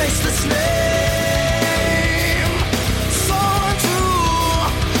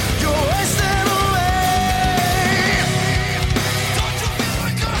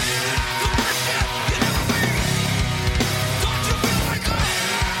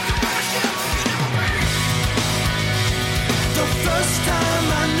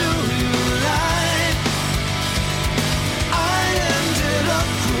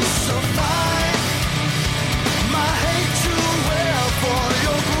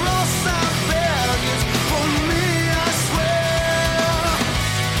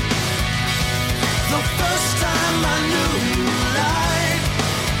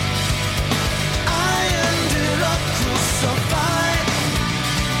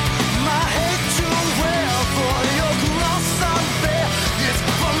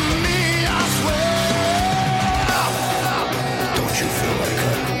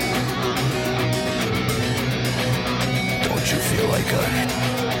 like a?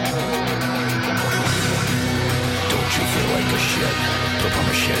 Don't you feel like a shit? But I'm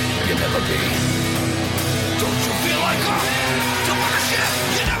a shit you never be. Don't you feel like a? Don't want a shit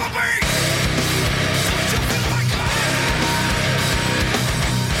you never be. Don't you feel like a?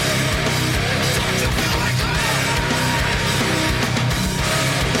 Don't you feel like a?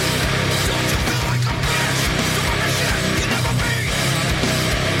 Don't you feel like a bitch? Don't want a shit you never be.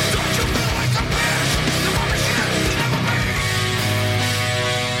 Don't you feel like a bitch? Don't want a shit you never be.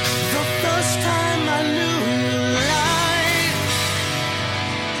 The first time I knew you lied,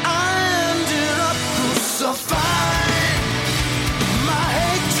 I ended up crucified. My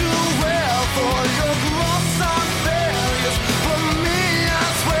hate too well for your growths and failures. For me, I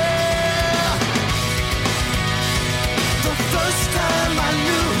swear. The first time I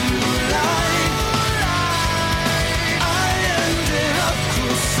knew you lied, I ended up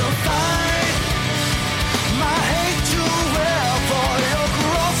crucified. My hate too well for your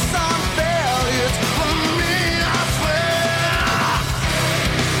growths and failures. For me, I swear.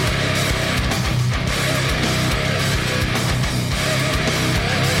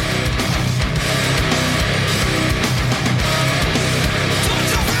 Don't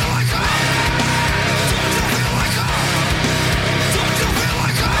you feel like a? Don't you feel like a? Don't you feel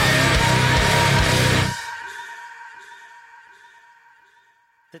like a?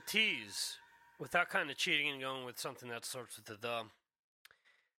 The tease, without kind of cheating and going with something that starts with the.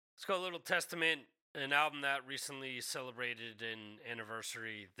 Let's go a little Testament, an album that recently celebrated an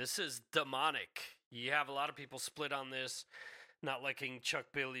anniversary. This is Demonic. You have a lot of people split on this, not liking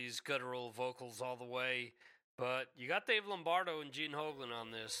Chuck Billy's guttural vocals all the way, but you got Dave Lombardo and Gene Hoglan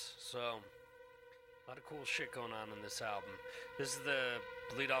on this, so a lot of cool shit going on in this album. This is the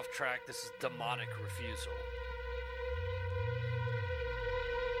lead-off track. This is Demonic Refusal.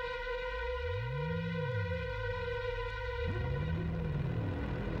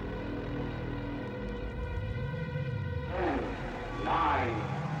 Nine,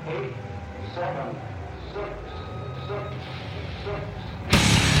 8, 7, 6, 6, 6.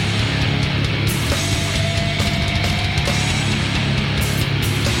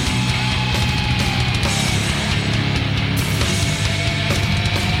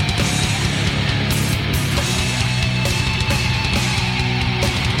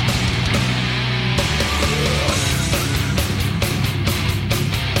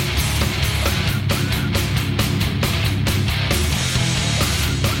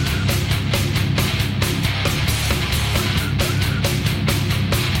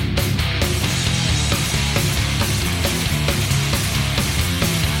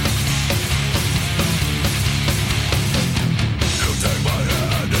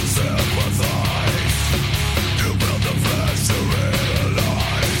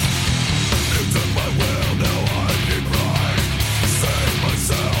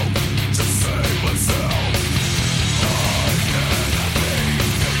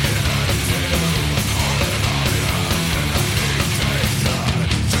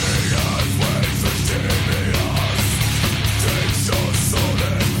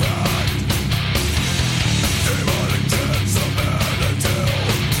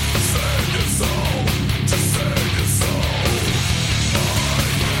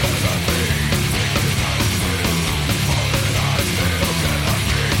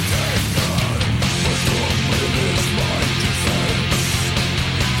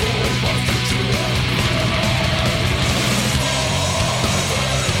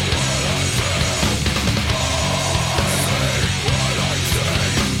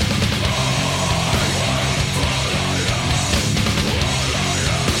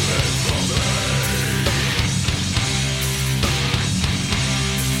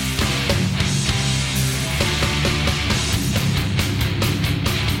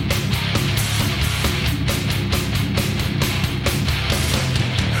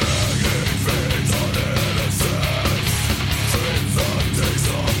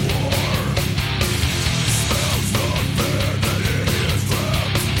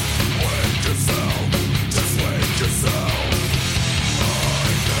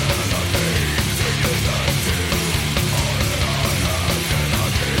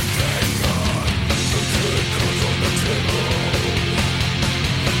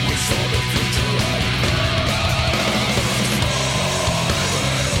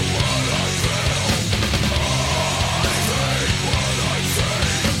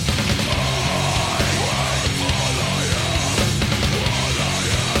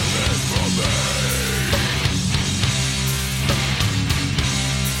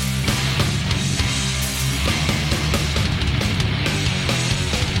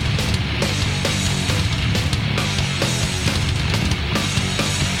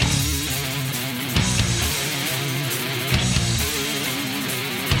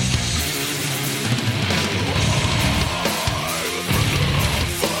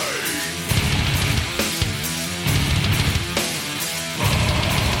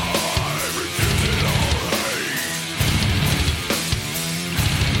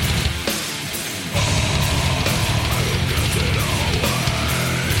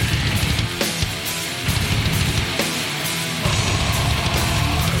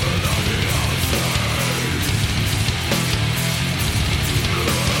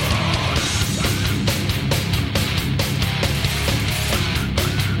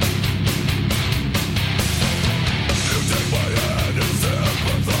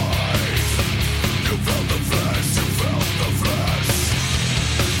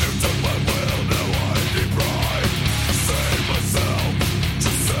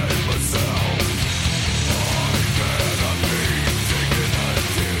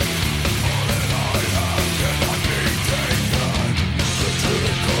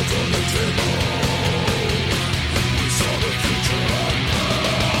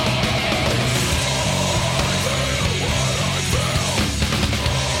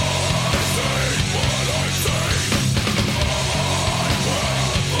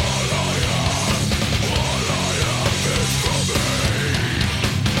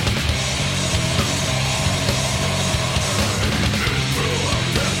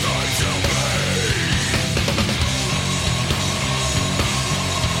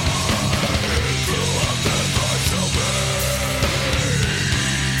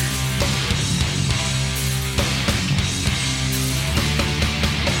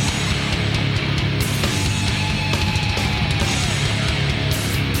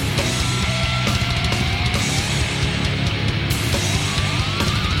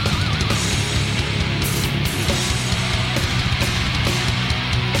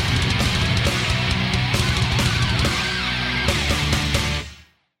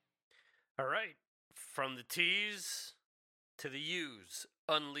 to the U's,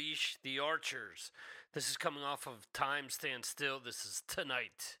 Unleash the Archers. This is coming off of Time Stand Still. This is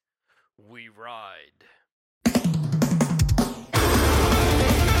Tonight We Ride.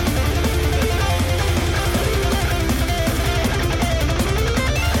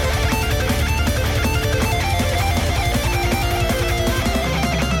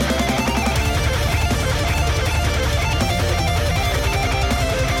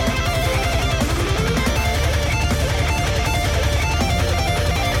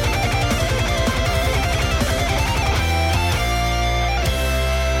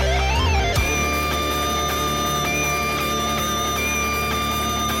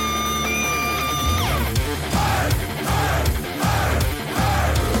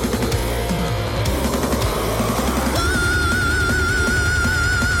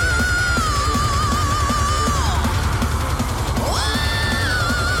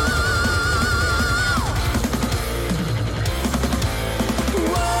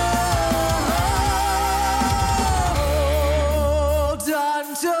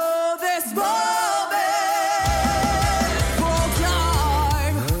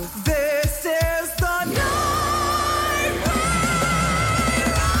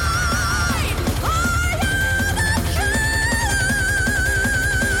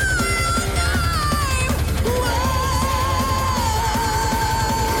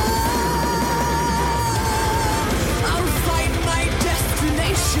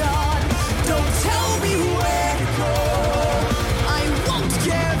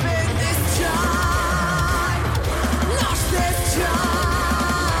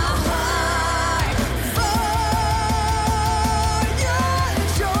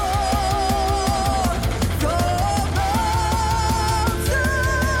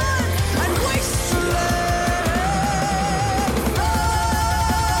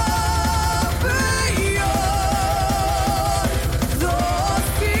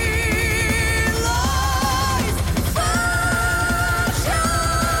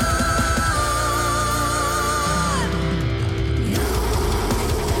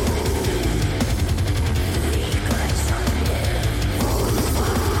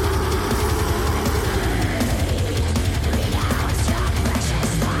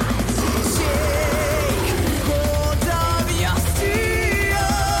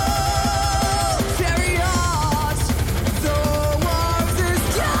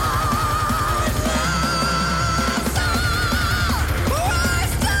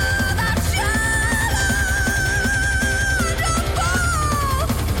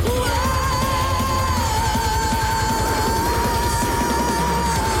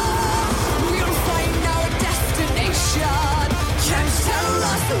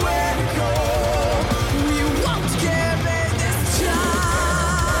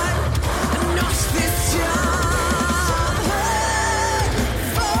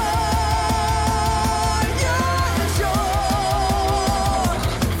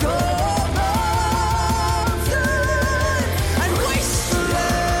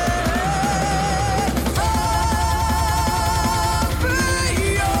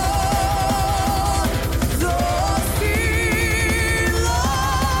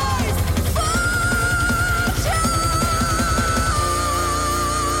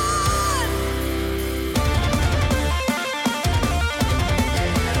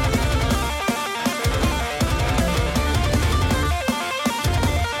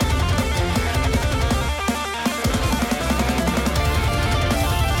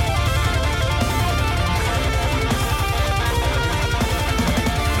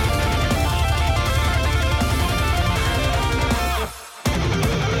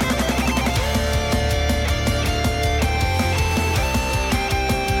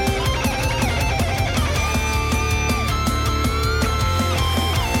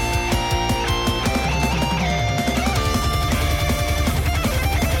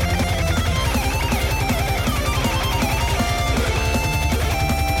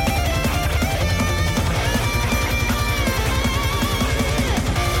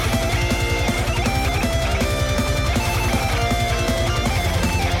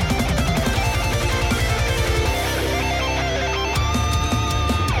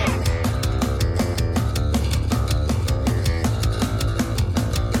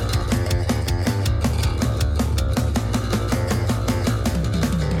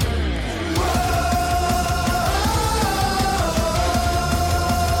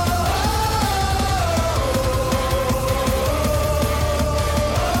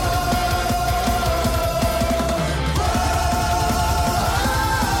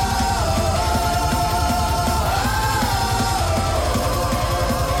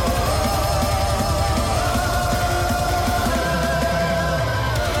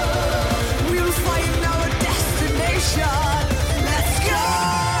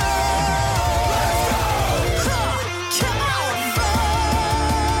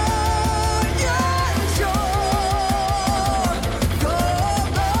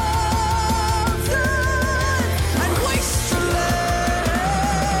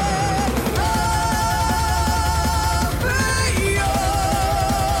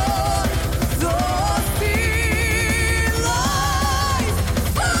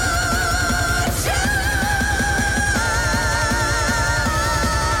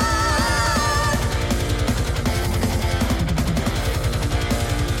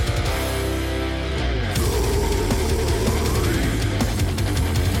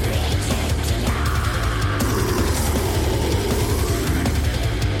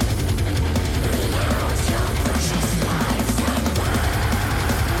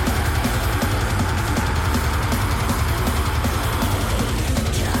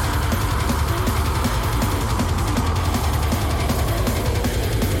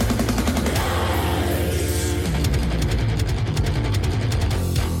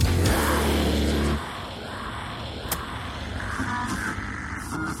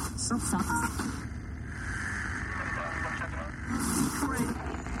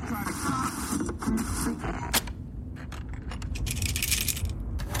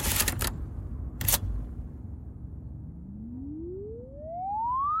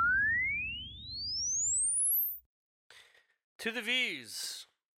 To the V's.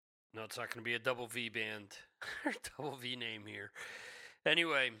 No, it's not going to be a double V band. Double V name here.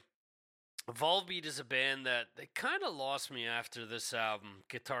 Anyway, Volbeat is a band that they kind of lost me after this album,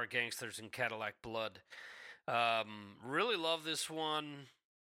 Guitar Gangsters and Cadillac Blood. Really love this one.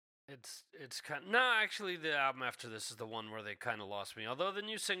 It's kind of, no, actually the album after this is the one where they kind of lost me. Although the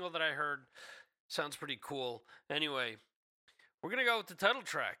new single that I heard sounds pretty cool. Anyway, we're going to go with the title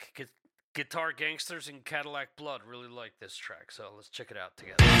track, Guitar Gangsters and Cadillac Blood. Really like this track, so let's check it out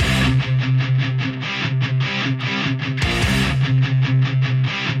together.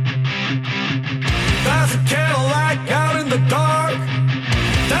 There's a Cadillac out in the dark.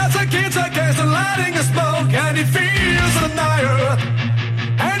 There's a guitar gangster lighting a smoke, and he feels the night,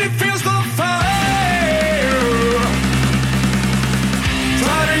 and he feels the fire.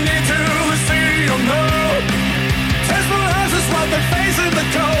 Driving into the city of no. Tesla houses while they face in the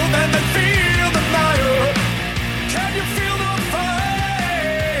cold, and they feel the night. Can you feel the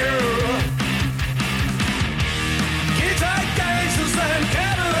fire? Guitar gangsters and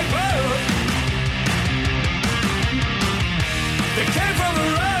Cadillac Blood. They came from the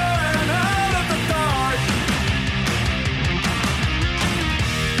road and out of the dark.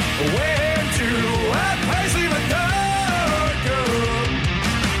 Went to a place even darker.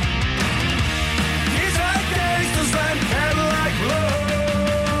 These are gangsters and Cadillac Blood.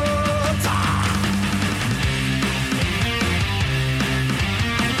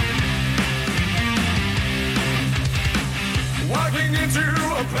 Walking into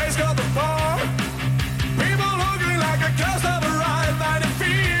a place called the bar. People looking like a ghost of a ride, and you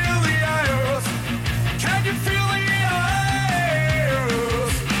feel the airs. Can you feel the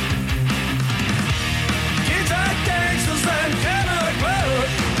airs? Guitar gangsters and Cadillac Blood.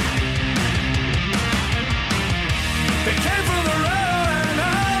 They came from the road and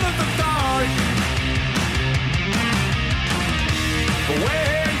out of the dark.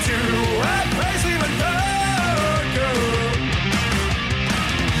 Went to a place even darker.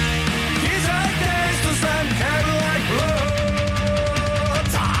 Guitar gangsters and Cadillac Blood.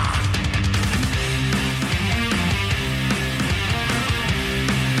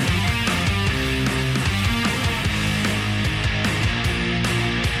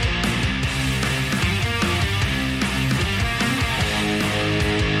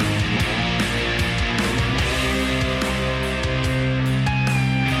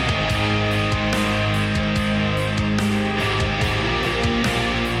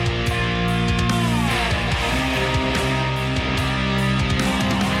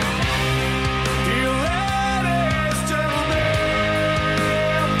 Dear ladies, gentlemen,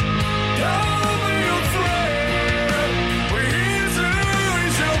 don't be afraid. We're here to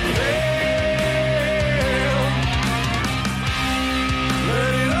ease your pain.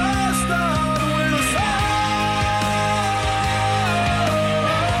 Let it all start with a song.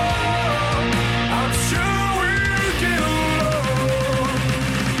 I'm sure we'll get along.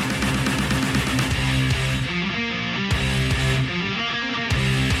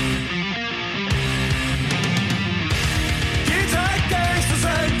 Guitar gangsters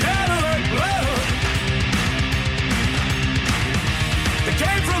and Cadillac Blood. They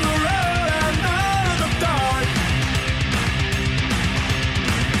came from the road and out of the dark.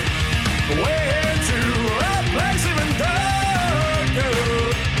 Went to a place even darker.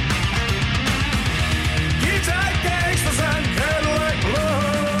 Guitar gangsters and Cadillac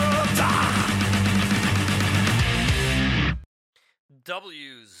Blood.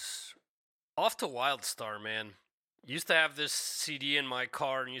 W's. Off to Wildstar, man. Used to have this CD in my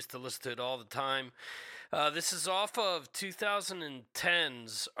car and used to listen to it all the time. This is off of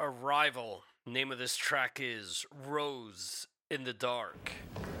 2010's Arrival. Name of this track is Rose in the Dark.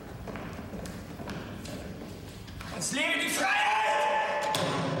 Es lebe die Freiheit!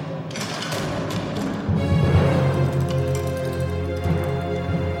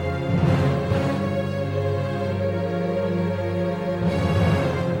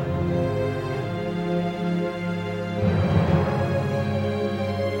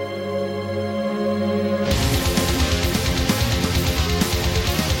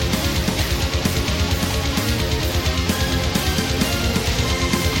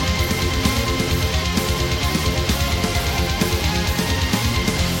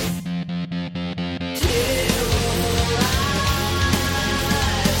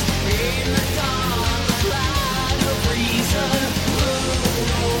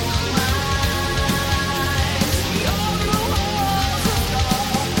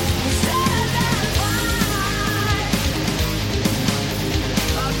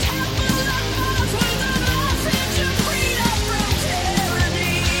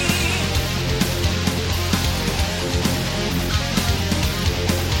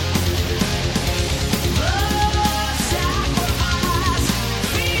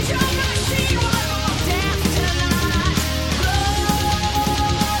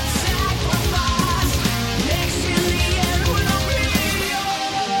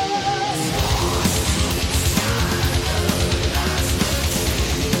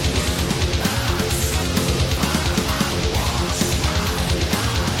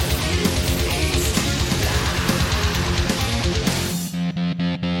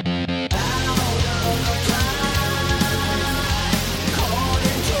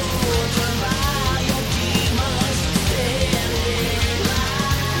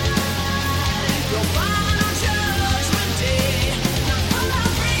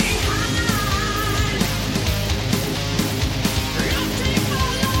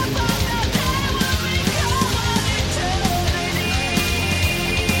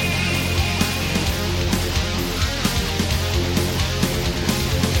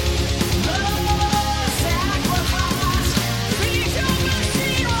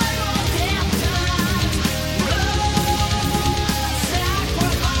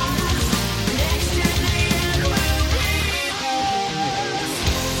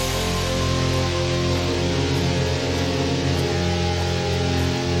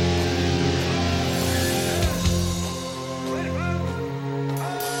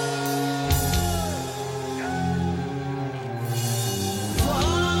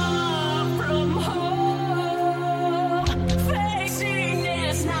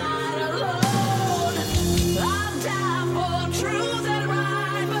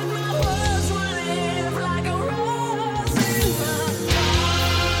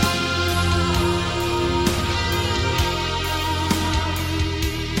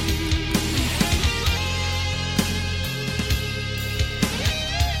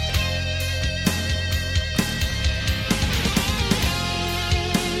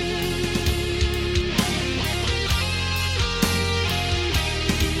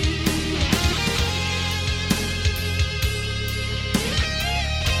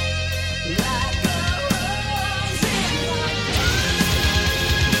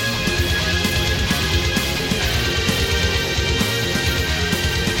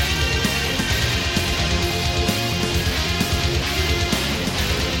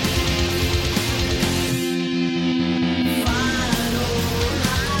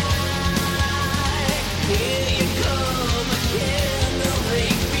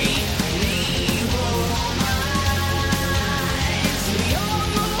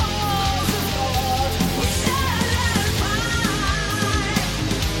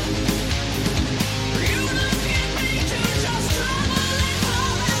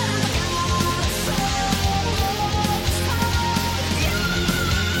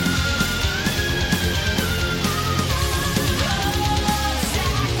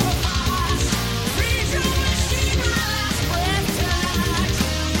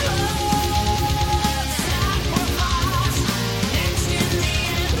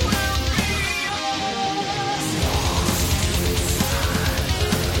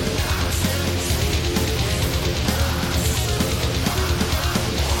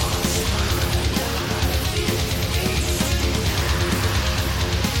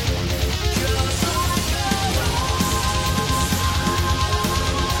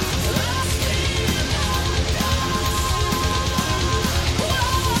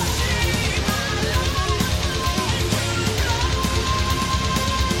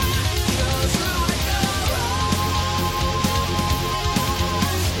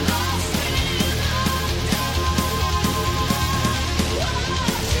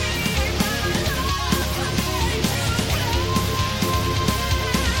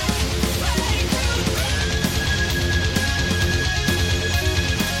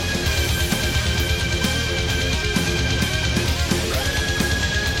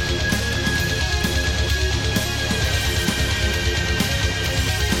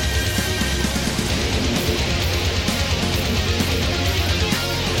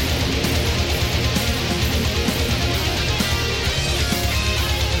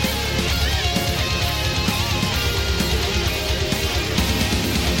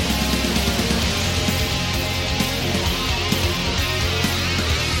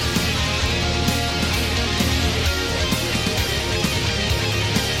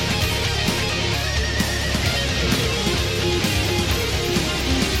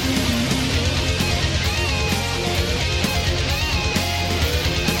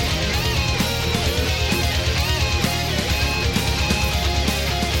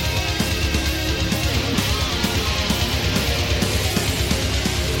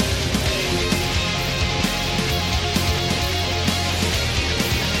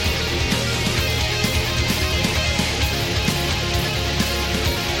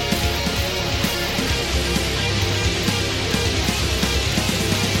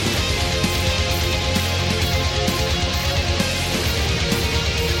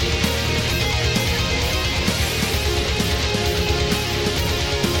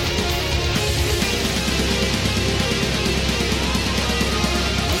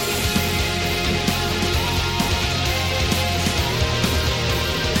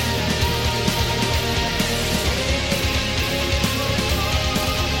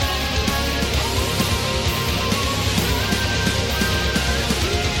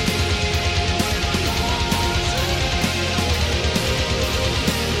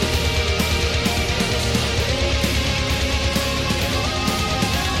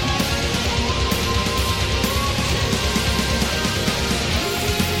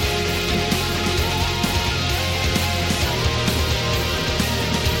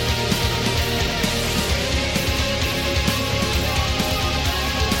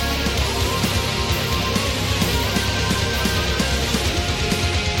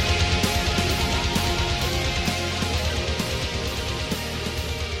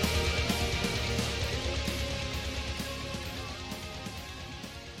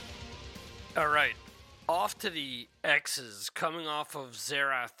 All right. Off to the X's, coming off of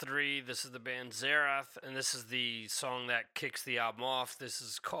Zerath 3. This is the band Zerath, and this is the song that kicks the album off. This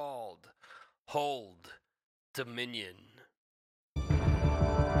is called Hold Dominion. Hold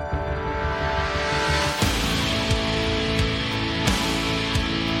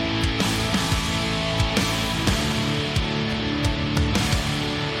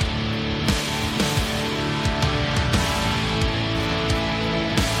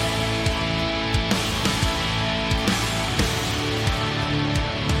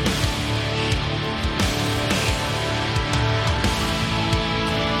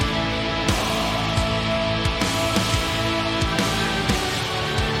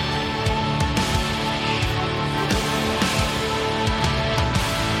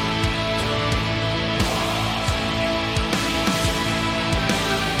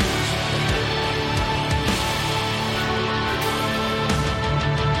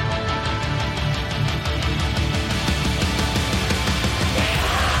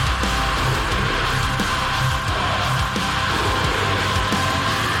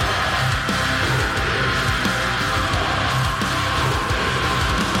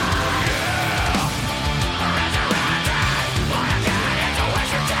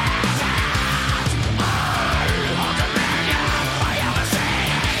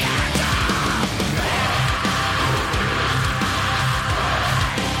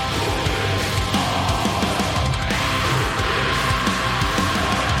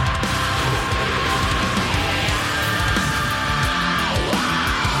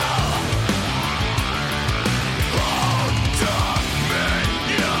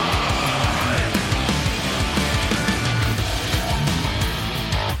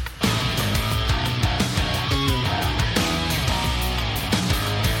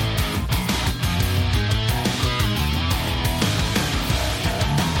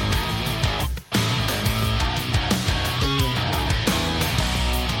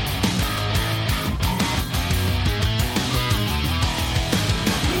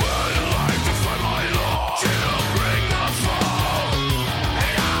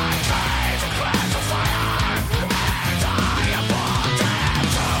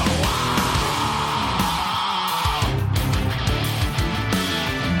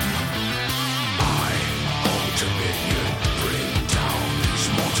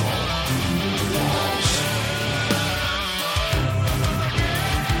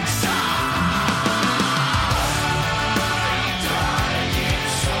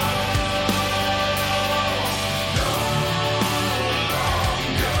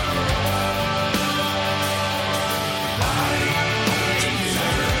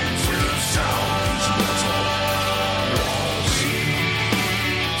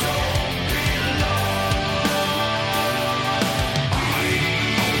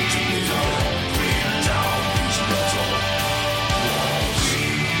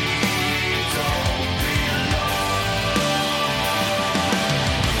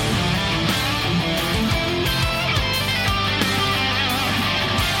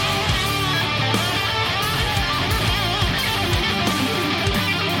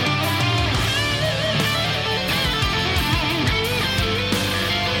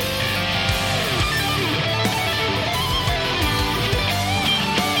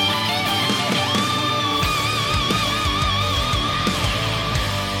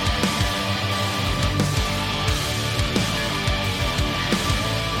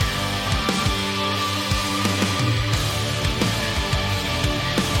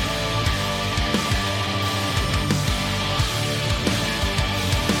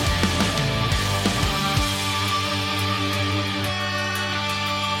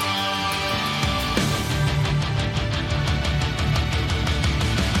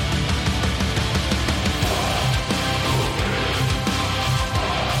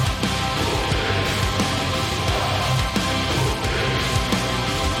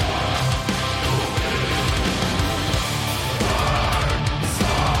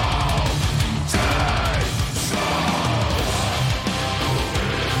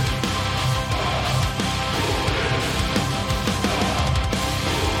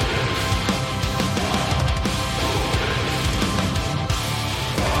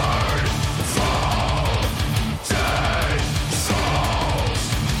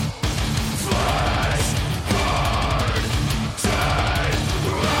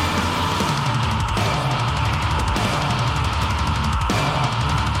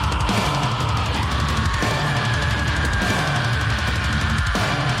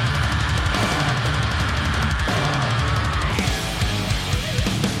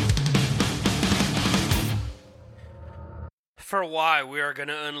why we are going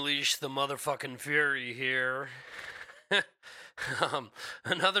to unleash the motherfucking fury here.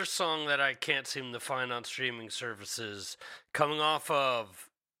 Another song that I can't seem to find on streaming services, coming off of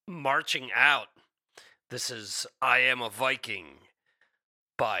Marching Out. This is I Am a Viking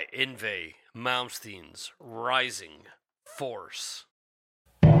by Yngwie Malmsteen's Rising Force.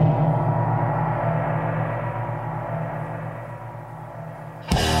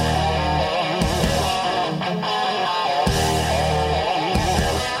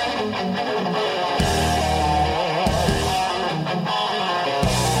 Yeah.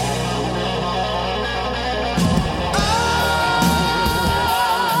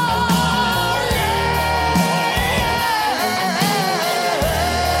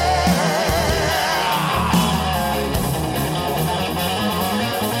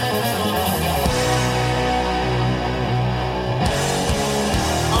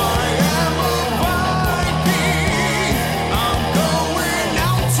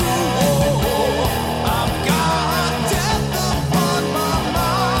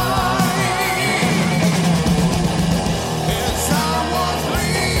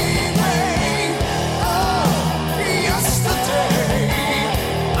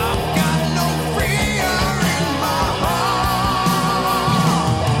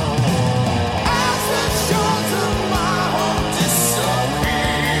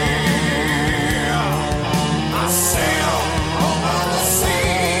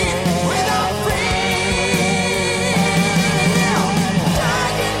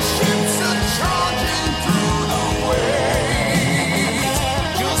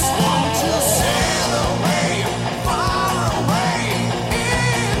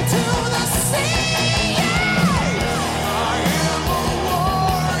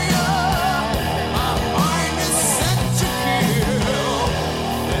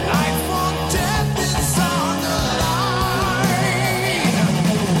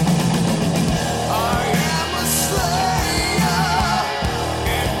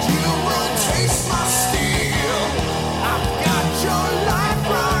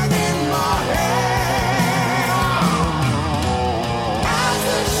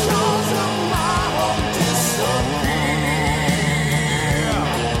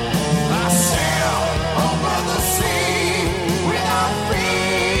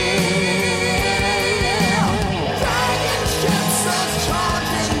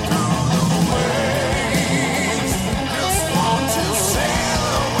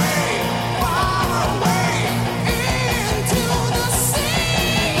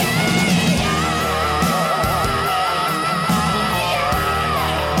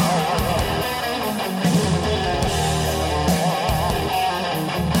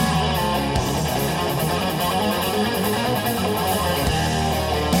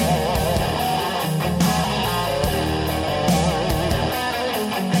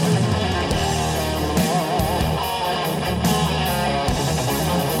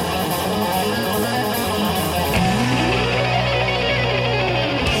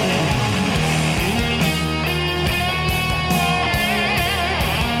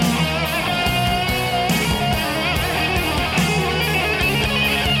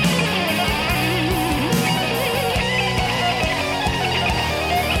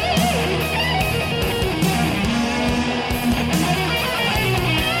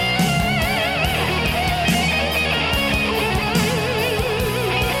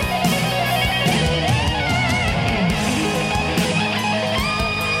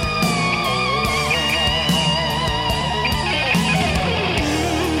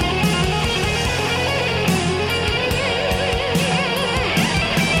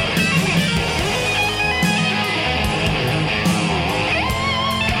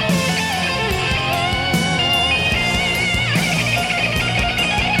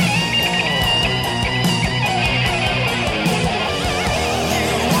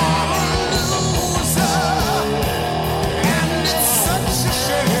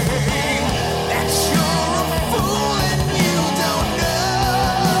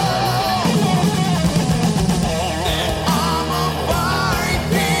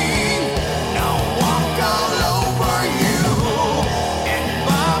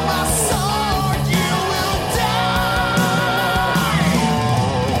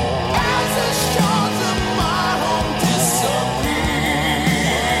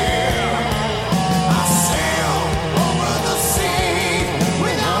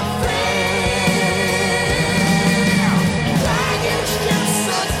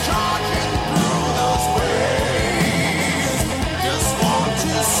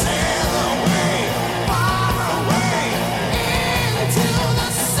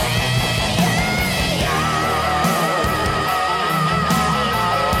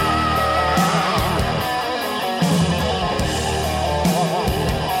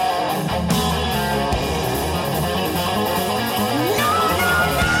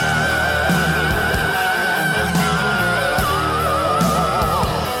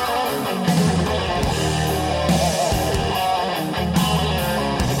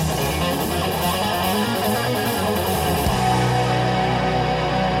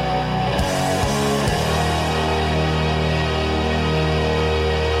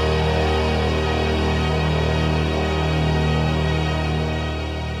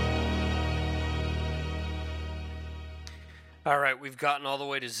 All right, we've gotten all the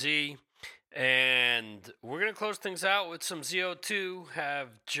way to Z, and we're going to close things out with some ZO2. Have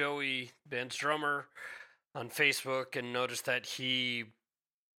Joey, band's drummer, on Facebook, and noticed that he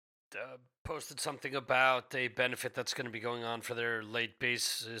posted something about a benefit that's going to be going on for their late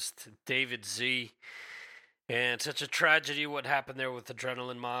bassist, David Z. And it's such a tragedy what happened there with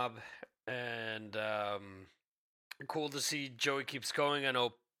Adrenaline Mob, and cool to see Joey keeps going. I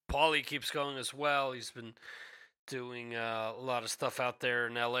know Paulie keeps going as well. He's been doing a lot of stuff out there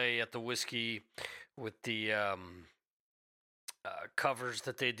in LA at the Whiskey with the covers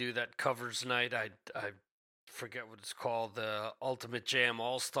that they do, that covers night. I forget what it's called, the Ultimate Jam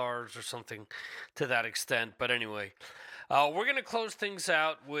All-Stars or something to that extent. But anyway, we're going to close things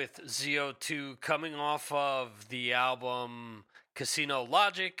out with ZO2 coming off of the album Casino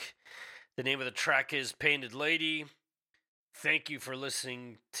Logic. The name of the track is Painted Lady. Thank you for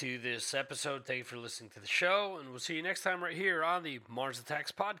listening to this episode. Thank you for listening to the show. And we'll see you next time right here on the Mars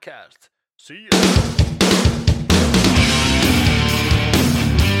Attacks podcast. See ya.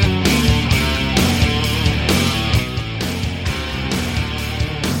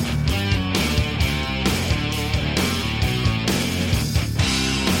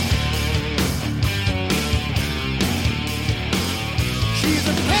 She's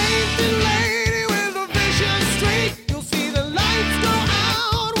a painted lady with a vicious streak. You'll see the lights go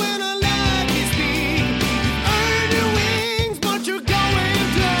out when her lucky speed. Earn your wings, but you're going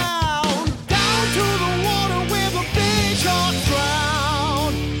down, down to the water where the big sharks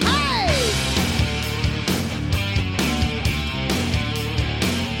drown. Hey!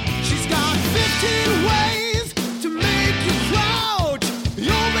 She's got 15 ways to make you crouch.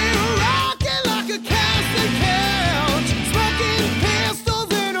 You'll be rocking like a casting couch, smoking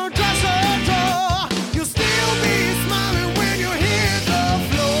pistols in her dresser drawer. You'll still be smiling when you hit the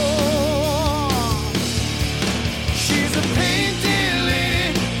floor. She's a painted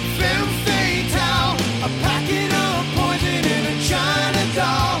lady, femme fatale, a packet of poison in a China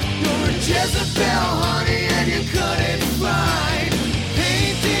doll. You're a Jezebel, honey, and you couldn't find.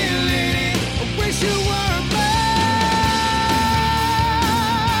 Painted lady, I wish you were mine.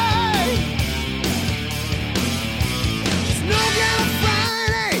 She's no gal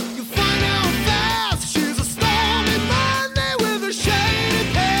Friday, you find out fast. She's a stormy Monday with a shady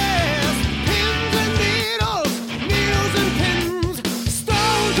past. Pins and needles, needles and pins.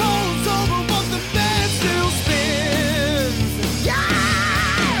 Stone cold sober, but the bed still spins.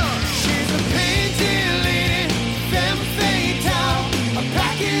 Yeah! She's a painted lady, femme fatale, a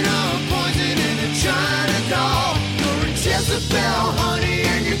packet of poison in a China doll. You're a Jezebel, honey,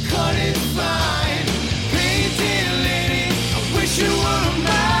 and you couldn't find. Painted lady, I wish you were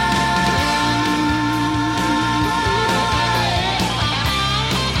mine.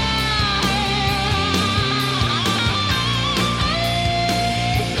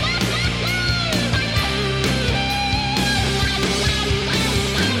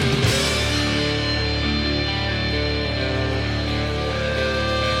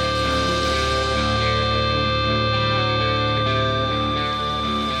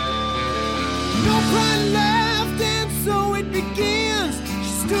 No pride left, and so it begins.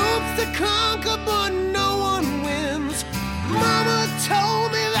 She stoops to conquer, but no one wins. Mama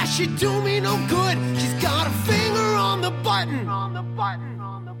told me that she'd do me no good. She's got a finger on the button,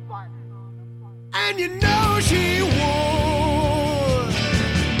 and you know she would.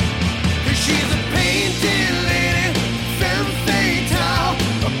 'Cause she's a painted lady, femme fatale,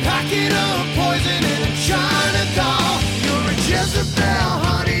 a packet of poison in a China doll. You're a Jezebel,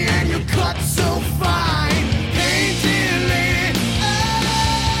 honey, and you cut so fine. Painted lady,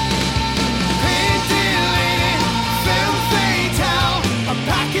 painted lady, femme fatale, a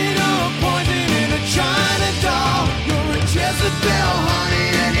packet of poison in a China doll. You're a Jezebel, honey,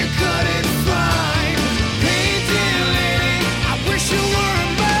 and you couldn't find. Painted lady, I wish you were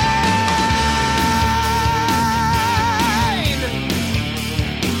mine.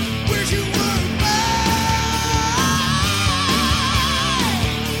 Wish you were mine.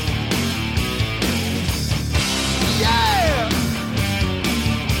 Yeah.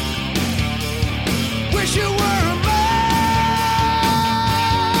 Wish you were mine.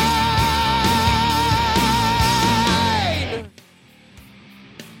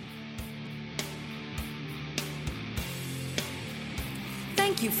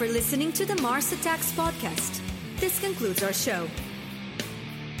 Thank you for listening to the Mars Attacks podcast. This concludes our show.